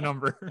over the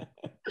number?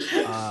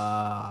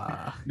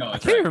 No, I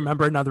can't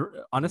remember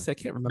another. Honestly, I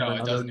can't remember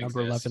another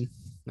number 11.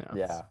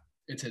 Yeah.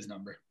 It's his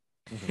number.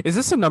 Is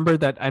this a number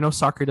that I know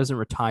soccer doesn't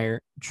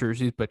retire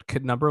jerseys, but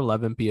could number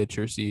 11 be a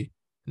jersey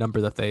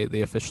number that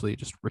they officially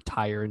just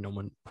retire and no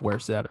one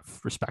wears it out of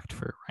respect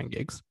for Ryan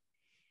Giggs?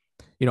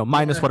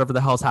 Minus whatever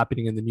the hell's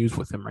happening in the news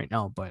with him right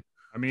now. But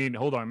I mean,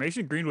 hold on.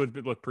 Mason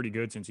Greenwood looked pretty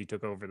good since he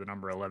took over the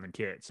number 11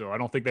 kit. So I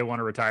don't think they want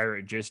to retire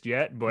it just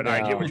yet, but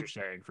I get what you're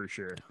saying for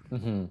sure.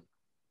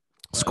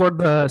 Scored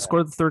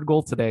the third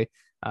goal today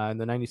in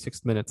the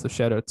 96th minute. So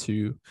shout out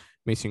to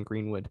Mason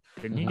Greenwood.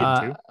 Didn't he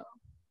get two?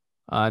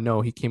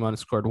 No, he came on and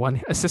scored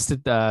one.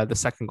 Assisted the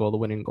second goal, the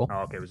winning goal.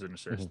 Oh, okay, it was an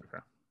assist.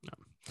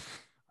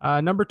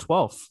 Okay. Number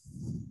 12.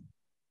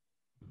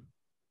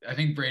 I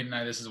think Braden and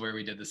I, this is where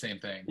we did the same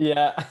thing.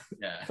 Yeah.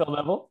 Phil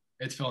Neville.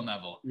 It's Phil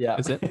Neville. Yeah.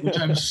 Is it? Which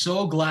I'm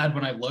so glad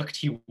when I looked,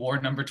 he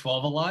wore number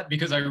 12 a lot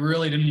because I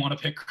really didn't want to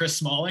pick Chris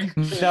Smalling.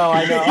 No,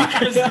 I know.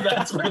 Because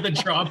that's where the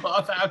drop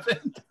off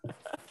happened.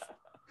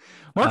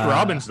 Mark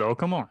Robbins, though,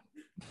 come on.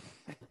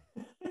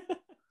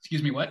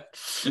 Excuse me, what?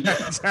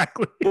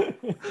 Exactly.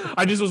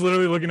 I just was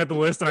literally looking at the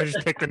list and I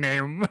just picked a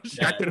name.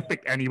 I could have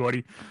picked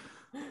anybody.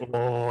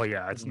 Oh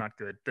yeah, it's not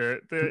good.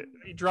 The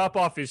drop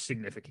off is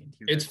significant.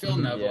 It's Phil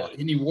Neville,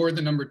 and he wore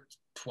the number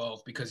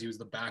 12 because he was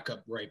the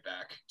backup right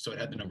back, so it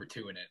had the number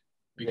 2 in it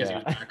because he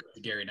was backup to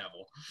Gary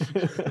Neville.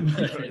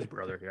 His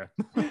brother,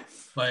 yeah.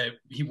 But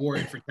he wore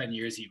it for 10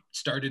 years. He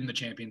started in the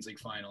Champions League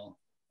final.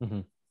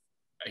 Mm-hmm.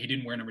 He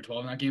didn't wear number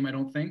 12 in that game, I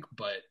don't think,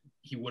 but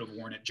he would have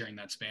worn it during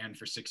that span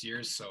for 6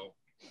 years. So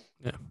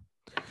yeah,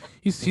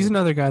 he's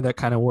another guy that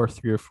kind of wore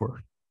 3 or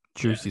 4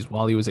 jerseys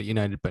while he was at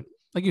United, but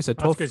like you said,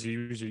 12 because he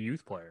was a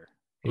youth player.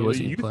 He was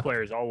the youth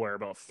players all wear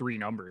about 3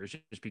 numbers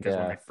just because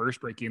when they first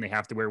break in, they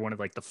have to wear one of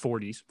like the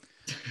 40s.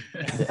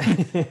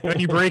 Then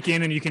you break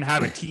in and you can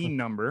have a teen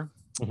number,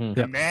 and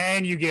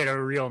then you get a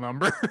real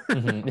number.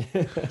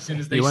 As soon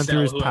as they went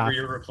through his whoever path.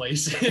 you're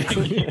replacing,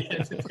 you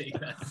have to take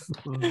that.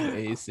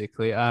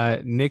 Basically.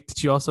 Nick,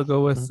 did you also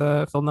go with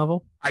Phil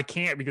Neville? I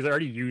can't because I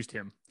already used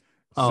him.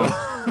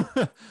 Oh,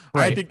 so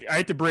right. I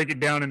had to break it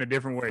down in a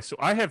different way. So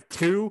I have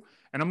 2,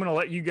 and I'm going to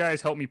let you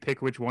guys help me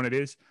pick which one it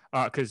is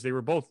because they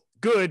were both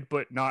good,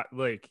 but not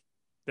like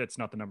that's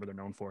not the number they're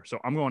known for. So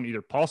I'm going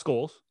either Paul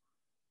Scholes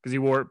because he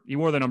wore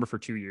the number for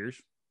 2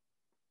 years.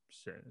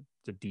 So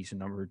it's a decent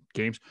number of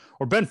games.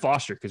 Or Ben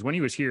Foster because when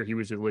he was here, he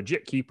was a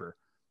legit keeper.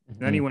 And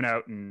then he went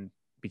out and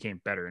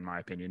became better in my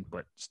opinion,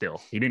 but still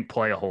he didn't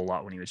play a whole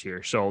lot when he was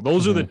here. So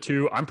those are the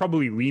 2. I'm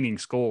probably leaning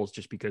Scholes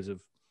just because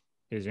of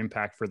his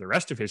impact for the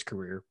rest of his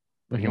career,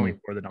 but he only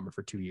wore the number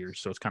for 2 years,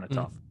 so it's kind of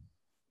tough.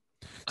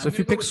 So if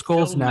you pick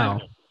Scholes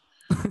now,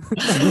 with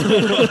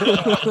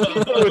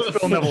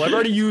Phil Neville, I've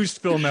already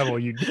used Phil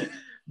Neville.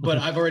 But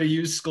I've already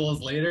used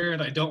Scholes later,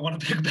 and I don't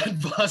want to pick Ben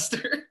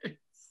Foster.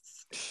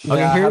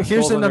 Okay,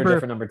 here's the number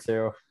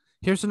 2.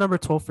 Here's the number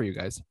 12 for you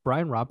guys.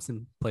 Brian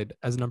Robson played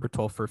as number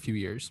 12 for a few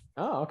years.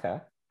 Oh, okay.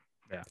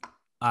 Yeah,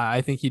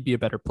 I think he'd be a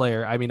better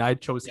player. I mean, I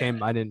chose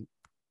him. I didn't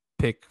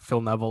pick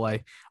Phil Neville.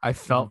 I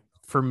felt.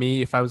 For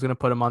me, if I was going to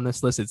put him on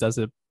this list, it's as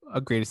a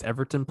greatest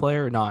Everton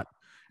player, not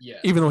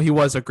even though he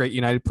was a great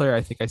United player.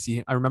 I think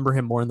I remember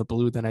him more in the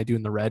blue than I do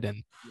in the red.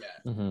 And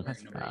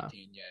number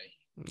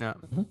 18,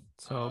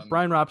 So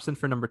Brian Robson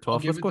for number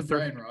 12. Let's go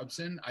Brian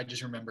Robson. I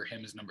just remember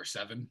him as number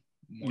 7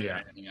 more than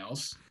anything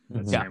else.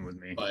 That's same with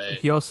me. But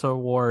he also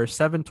wore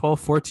 7, 12,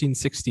 14,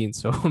 16.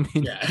 So I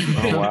mean,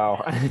 oh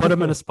wow, put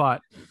him in a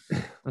spot.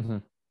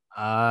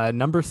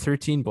 Number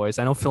 13, boys.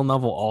 I know Phil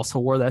Neville also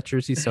wore that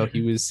jersey, so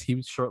he was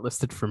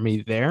shortlisted for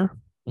me there.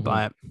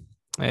 But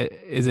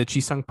is it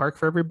Ji-sung Park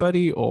for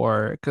everybody,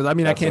 or because I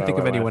mean I can't think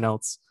of anyone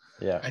else.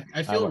 Yeah,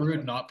 I feel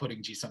rude not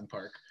putting Ji-sung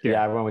Park.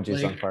 Yeah, I went with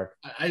Ji-sung Park.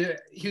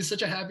 He was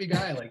such a happy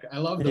guy. Like I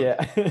loved him.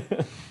 Yeah,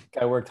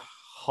 guy worked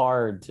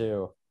hard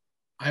too.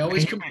 I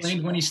always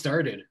complained when he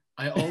started.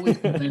 And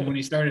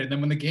then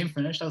when the game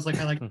finished, I was like,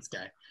 I like this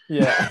guy.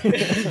 Yeah.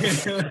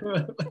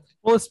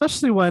 Well,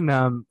 especially when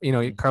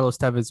Carlos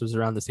Tevez was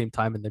around the same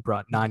time and they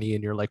brought Nani,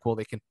 and you're like, well,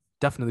 they can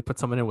definitely put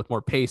someone in with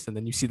more pace, and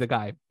then you see the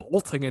guy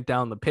bolting it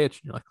down the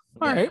pitch, and you're like,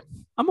 all right,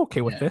 I'm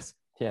okay with this.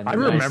 Yeah, I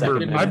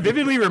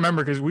vividly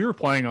remember because we were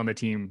playing on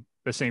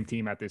the same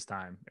team at this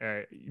time.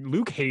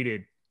 Luke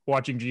hated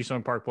watching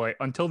Ji-sung Park play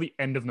until the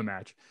end of the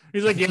match.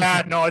 He's like,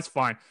 yeah, no, it's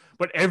fine.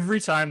 But every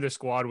time the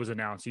squad was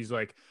announced, he's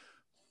like,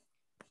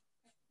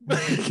 in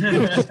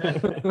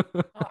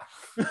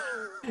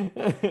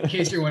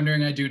case you're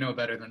wondering, I do know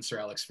better than Sir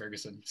Alex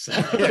Ferguson. So.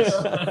 Yes.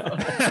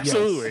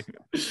 Absolutely.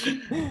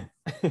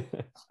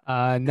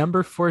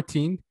 Number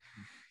 14,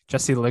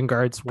 Jesse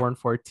Lingard's worn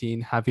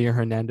 14. Javier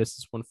Hernandez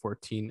is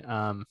 114.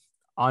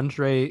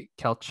 Andre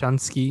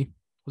Kalchansky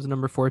was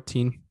number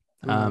 14.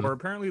 Or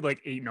apparently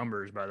like 8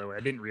 numbers, by the way. I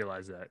didn't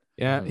realize that.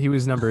 Yeah, he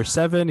was number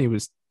 7. He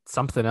was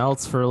something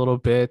else for a little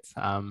bit.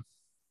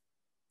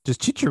 Does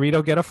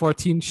Chicharito get a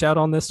 14 shout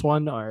on this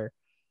one, or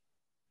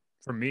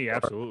for me,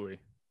 absolutely?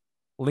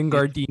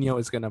 Lingardinho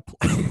is gonna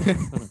play.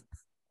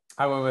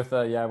 I went with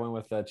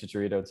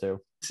Chicharito too.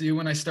 See,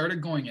 when I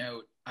started going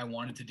out, I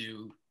wanted to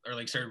do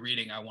started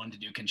reading. I wanted to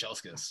do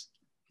Kanchelskis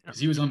because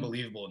he was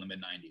unbelievable in the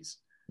mid '90s.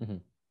 Mm-hmm.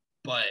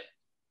 But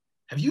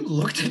have you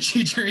looked at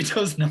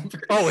Chicharito's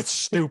numbers? Oh, it's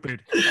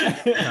stupid.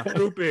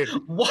 Stupid.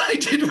 Why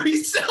did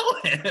we sell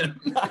him?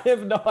 I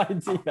have no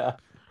idea.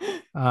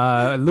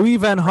 Louis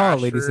Van Gaal,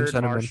 ladies and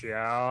gentlemen.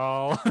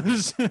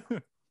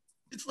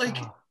 It's like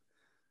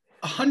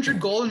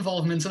 100 goal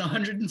involvements in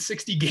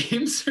 160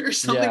 games or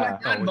something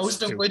like that,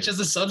 most of which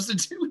is a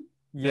substitute.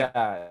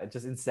 Yeah,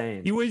 just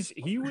insane. He was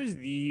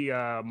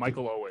the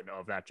Michael Owen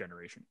of that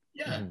generation.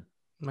 Yeah.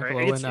 Michael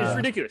Right? Owen, It's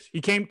ridiculous. He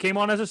came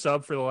on as a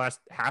sub for the last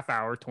half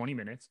hour, 20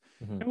 minutes,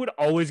 and would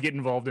always get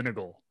involved in a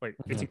goal. Like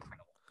it's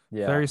incredible.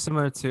 Yeah. very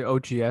similar to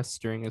OGS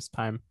during his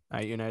time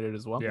at United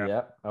as well. Yeah.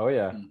 Yeah. Oh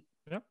yeah.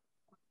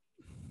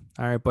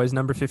 All right, boys.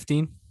 Number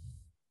 15.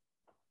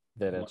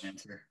 Did One it.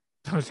 answer.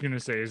 I was gonna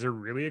say, is there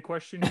really a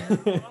question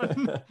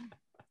here?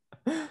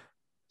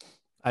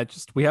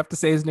 We have to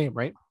say his name,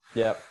 right?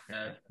 Yep.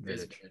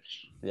 Vidic.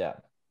 Yeah.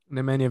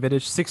 Nemanja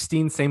Vidic.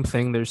 16. Same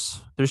thing.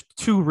 There's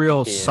two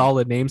real Keane.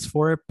 solid names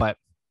for it, but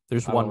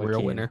there's I one went with real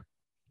Keane. winner.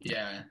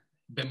 Yeah, a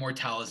bit more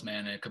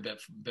talismanic, a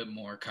bit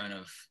more kind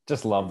of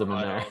Just loved him in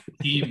there.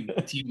 team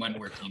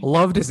Wentworth team.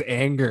 Loved his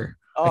anger.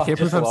 I can't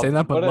believe I'm saying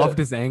that, but loved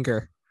his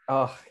anger.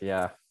 Oh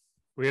yeah.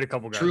 We had a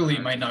couple guys. Truly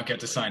on might not get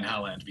to sign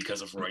Haaland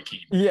because of Roy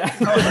Keane. Yeah.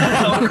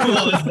 How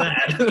cool is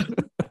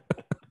that?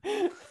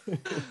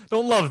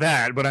 Don't love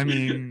that, but I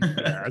mean,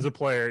 as a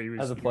player, he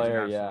was As a he was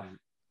player, an yeah.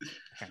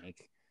 absolute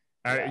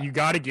tank. You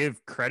got to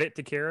give credit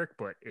to Carrick,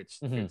 but it's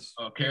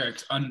Oh,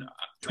 Carrick's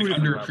Two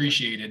different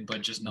underappreciated,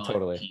 but just not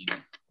Totally. Keane.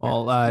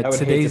 Well, I would hate to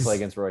today's play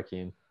against Roy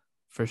Keane.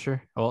 for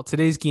sure. Well,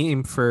 today's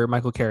game for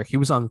Michael Carrick, he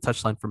was on the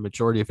touchline for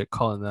majority of it,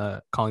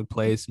 calling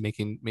plays,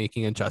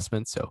 making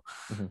adjustments. So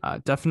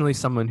definitely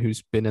someone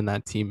who's been in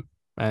that team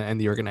and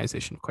the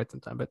organization quite some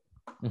time. But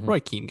Roy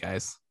Keane,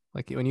 guys,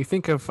 like when you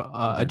think of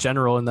a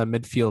general in the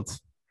midfield,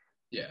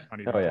 Yeah.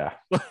 Oh yeah.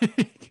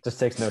 Just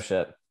takes no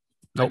shit.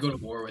 I'd go to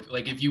war with,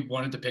 like, if you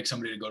wanted to pick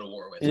somebody to go to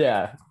war with.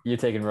 Yeah, you're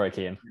taking Roy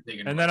Keane. you're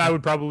taking And Roy then I Keane.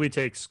 would probably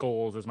take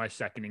Scholes as my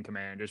second in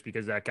command, just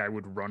because that guy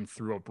would run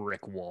through a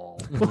brick wall.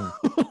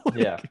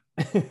 Yeah.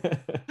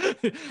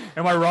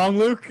 Am I wrong,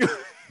 Luke?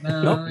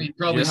 No, Nope. he'd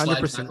probably You're slide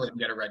 100%. tackle and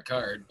get a red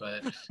card,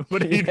 but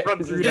But he'd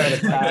run through Trying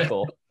to that.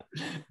 tackle.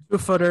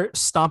 2-footer,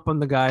 stomp on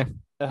the guy.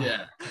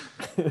 yeah.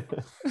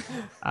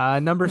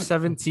 Number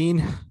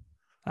 17.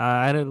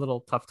 I had a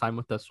little tough time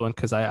with this one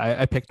because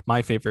I picked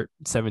my favorite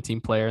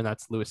 17 player, and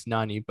that's Louis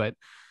Nani. But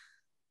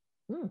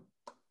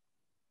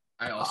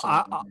I also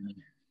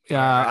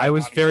I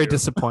was Nani very too.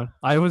 disappointed.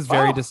 I was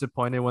very Oh.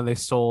 disappointed when they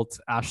sold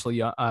Ashley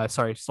Young.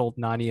 Sold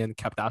Nani and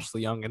kept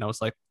Ashley Young, and I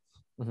was like,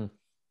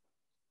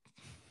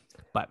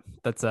 but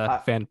that's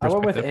a fan I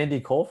went with perspective. Andy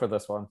Cole for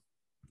this one.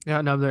 Yeah,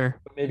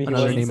 another. Maybe he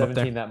Another wasn't name up there.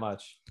 17 that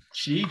much.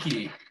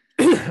 cheeky.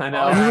 I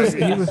know.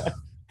 He was-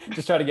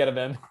 Just try to get him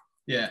in.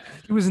 Yeah.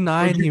 He was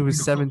 9. you- He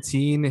was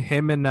 17.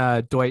 Him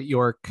and Dwight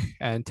York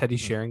and Teddy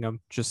Sheringham.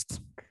 Just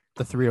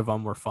the three of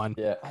them were fun.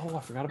 Yeah. Oh,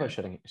 I forgot about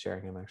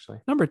sharing him actually.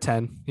 Number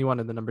 10. He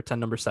wanted the number 10,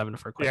 number 7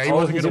 for a quick. Yeah, he Oh,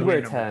 wasn't he going did to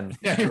wear win. 10.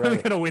 Yeah, he You're wasn't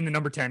right. going to win the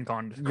number 10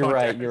 You're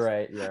right. contest. You're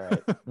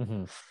right.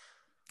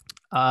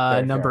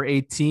 Mhm. Number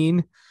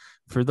 18.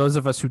 For those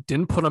of us who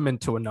didn't put him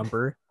into a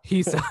number,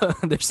 he's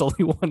there's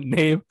only one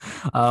name,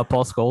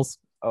 Paul Scholes.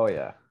 Oh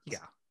yeah.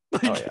 Oh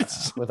yeah.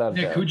 Without a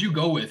Nick, doubt. who'd you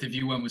go with if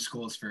you went with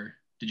schools for?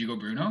 Did you go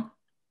Bruno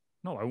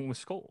No, I went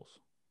with Scholes.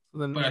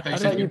 Then But I I think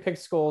thought you picked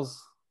Scholes.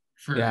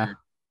 for Yeah.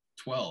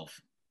 12?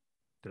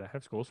 Did I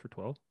have Scholes for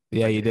 12?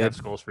 yeah, you I have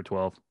did. Scholes for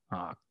 12.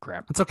 Ah,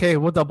 crap. It's okay.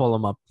 We'll double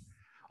him up.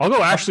 I'll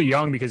go Ashley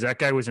Young because that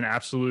guy was an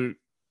absolute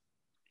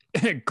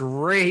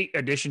great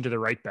addition to the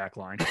right back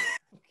line.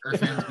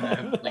 Irfan's gonna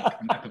have like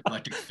an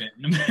apoplectic fit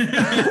in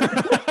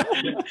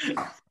him.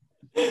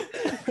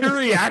 Her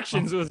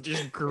reactions was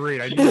just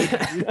great.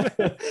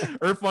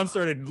 Irfan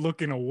started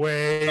looking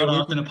away. Not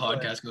often a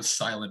podcast goes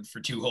silent for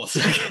 2 whole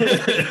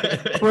seconds.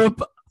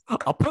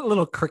 I'll put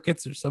little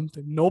crickets or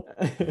something. Nope.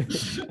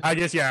 I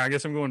guess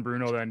I'm going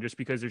Bruno then, just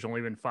because there's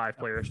only been 5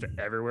 players to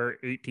ever wear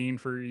 18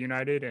 for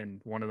United,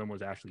 and one of them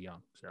was Ashley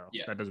Young, so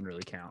Yeah. that doesn't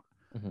really count.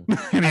 Mhm.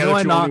 And the I know other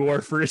I two knock- only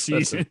wore for a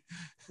season.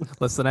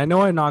 Listen, I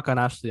know I knock on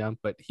Ashley Young,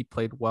 but he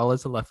played well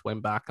as a left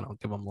wing back, and I'll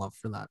give him love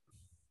for that.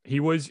 He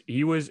was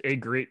a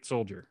great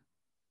soldier.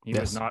 He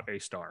Yes. was not a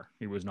star.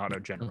 He was not a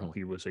general. Mhm.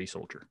 He was a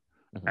soldier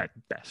Mhm. at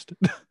best.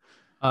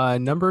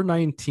 Number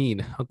 19.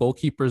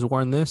 Goalkeepers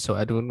worn this. So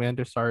Edwin van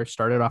der Sar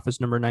started off as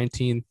number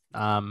 19.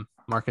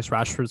 Marcus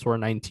Rashford's wore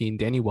 19.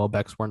 Danny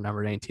Welbeck's wore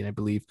number 19, I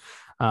believe.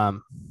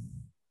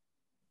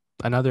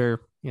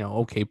 Another,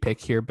 okay pick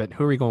here, but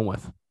who are we going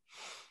with?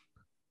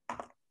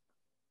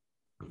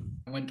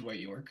 I went Dwight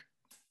York.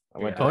 I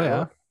went Oh, to yeah.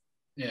 York.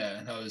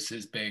 Yeah, that was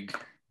his big.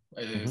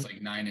 It was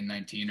like 9 and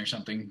 19 or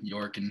something.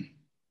 York and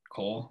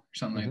Cole or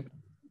something.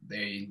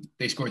 Like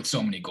they scored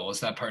so many goals.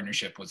 That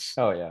partnership was.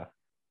 Oh yeah.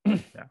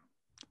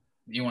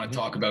 You want to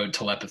talk about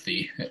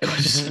telepathy? It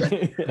was,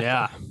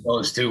 Yeah.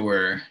 those two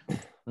were.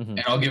 Mhm.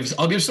 And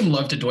I'll give some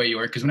love to Dwight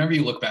York because whenever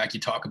you look back, you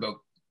talk about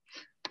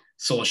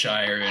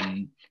Solskjaer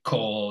and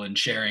Cole and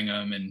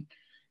Sheringham, and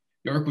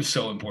York was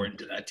so important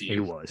to that team. He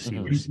was. He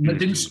Mhm. was. He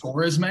didn't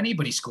score as many,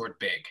 but he scored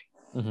big,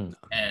 Mhm.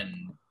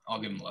 and I'll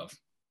give him love.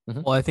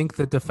 Well, I think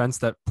the defense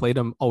that played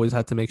him always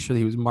had to make sure that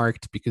he was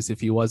marked, because if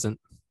he wasn't,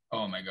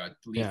 Oh my God,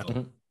 Yeah.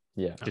 lethal.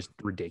 Yeah. just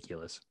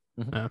ridiculous.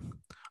 I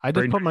did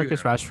Braden, put who you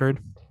Marcus have? Rashford.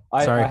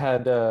 I Sorry.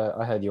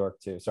 had York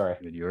too. Sorry.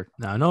 Good York.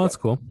 No, it's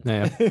cool.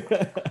 Yeah.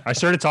 I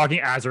started talking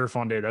as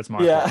Irfan did. That's my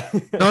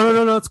fault. Yeah.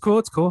 No, it's cool.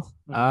 It's cool.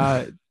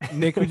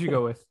 Nick, who'd you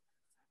go with?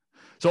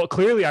 So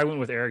clearly, I went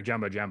with Eric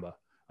Jemba.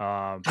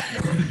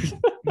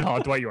 No,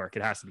 Dwight York.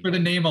 It has to be. For the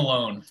name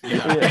alone.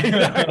 Yeah.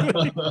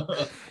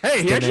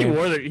 Hey, he Good actually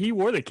name.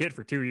 wore the kit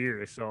for 2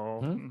 years,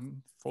 so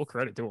full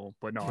credit to him.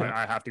 But no,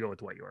 I have to go with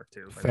Dwight York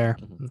too. Fair.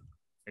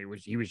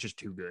 He was just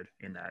too good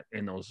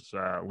in those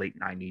late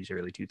 90s,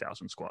 early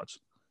 2000 squads.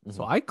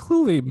 So I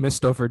clearly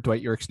missed over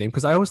Dwight York's name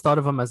because I always thought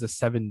of him as a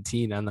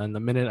 17, and then the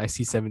minute I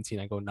see 17,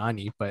 I go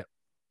Nani. But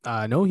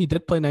no, he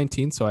did play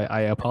 19, so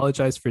I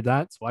apologize for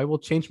that. So I will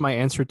change my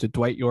answer to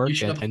Dwight York. You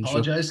should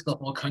apologize to the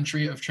whole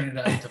country of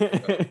Trinidad and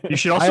Tobago. You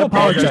should also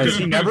apologize because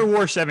he never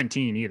wore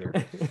 17 either.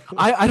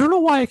 I don't know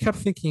why I kept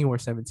thinking he wore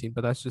 17,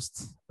 but that's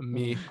just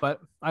me.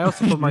 But I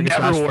also put Marcus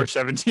never Rashford. wore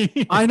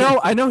 17. I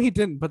know he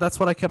didn't, but that's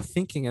what I kept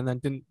thinking, and then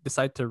didn't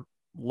decide to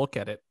look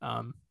at it.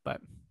 But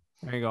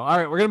there you go. All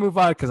right, we're gonna move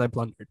on because I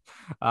blundered.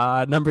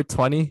 Number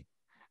 20.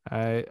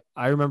 I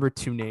remember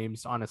two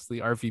names, honestly,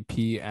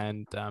 RVP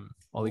and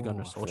Ole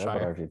Gunnar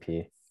Solskjaer.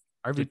 RVP.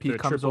 RVP The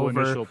comes triple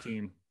over, initial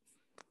team.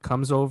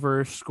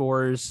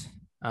 scores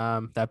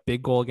that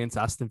big goal against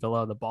Aston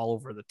Villa, the ball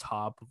over the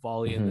top,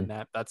 volley in the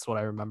net. That's what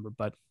I remember.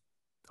 But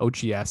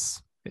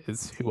OGS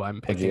is who I'm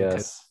picking.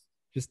 OGS.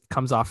 Just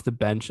comes off the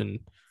bench and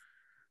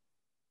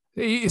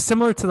he's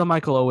similar to the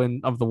Michael Owen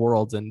of the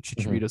world and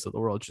Chicharitas of the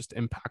world, just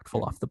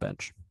impactful off the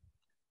bench.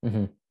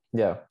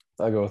 Yeah,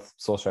 I'll go with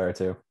Solskjaer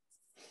too.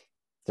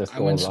 Just I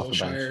went goals off the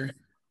bench. Solskjaer.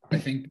 I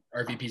think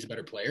RVP is a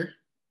better player,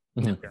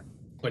 Mhm.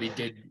 but he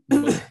did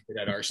what he did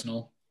at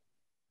Arsenal.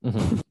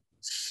 Mhm.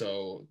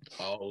 So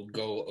I'll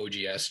go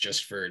OGS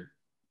just for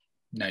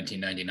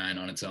 1999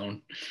 on its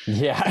own.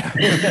 Yeah.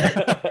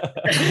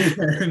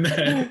 And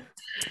then-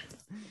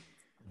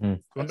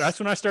 Well, that's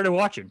when I started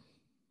watching.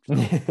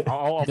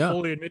 I'll Yeah.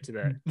 fully admit to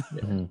that.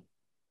 Mhm.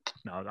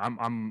 No,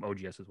 I'm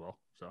OGS as well.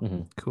 So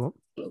Mhm. Cool.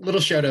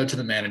 little shout out to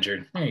the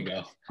manager. There you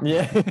go.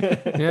 Yeah.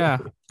 Yeah.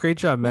 Great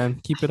job, man.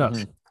 Keep it up.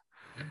 Mhm.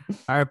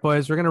 All right,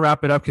 boys, we're going to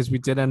wrap it up because we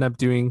did end up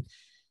doing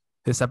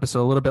this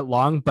episode a little bit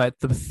long, but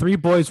the three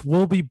boys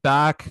will be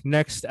back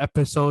next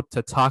episode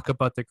to talk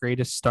about the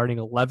greatest starting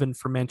 11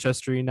 for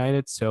Manchester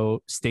United.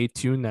 So stay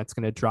tuned. That's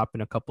going to drop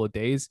in a couple of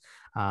days.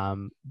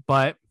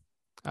 But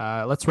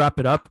let's wrap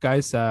it up,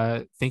 guys.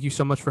 Thank you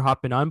so much for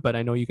hopping on, but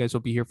I know you guys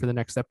will be here for the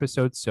next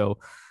episode. So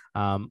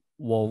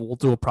we'll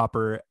do a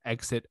proper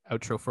exit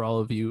outro for all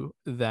of you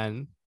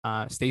then.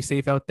 Stay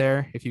safe out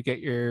there. If you get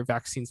your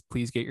vaccines,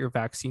 please get your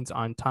vaccines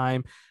on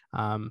time.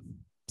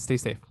 Stay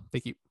safe.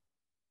 Thank you.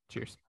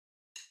 Cheers.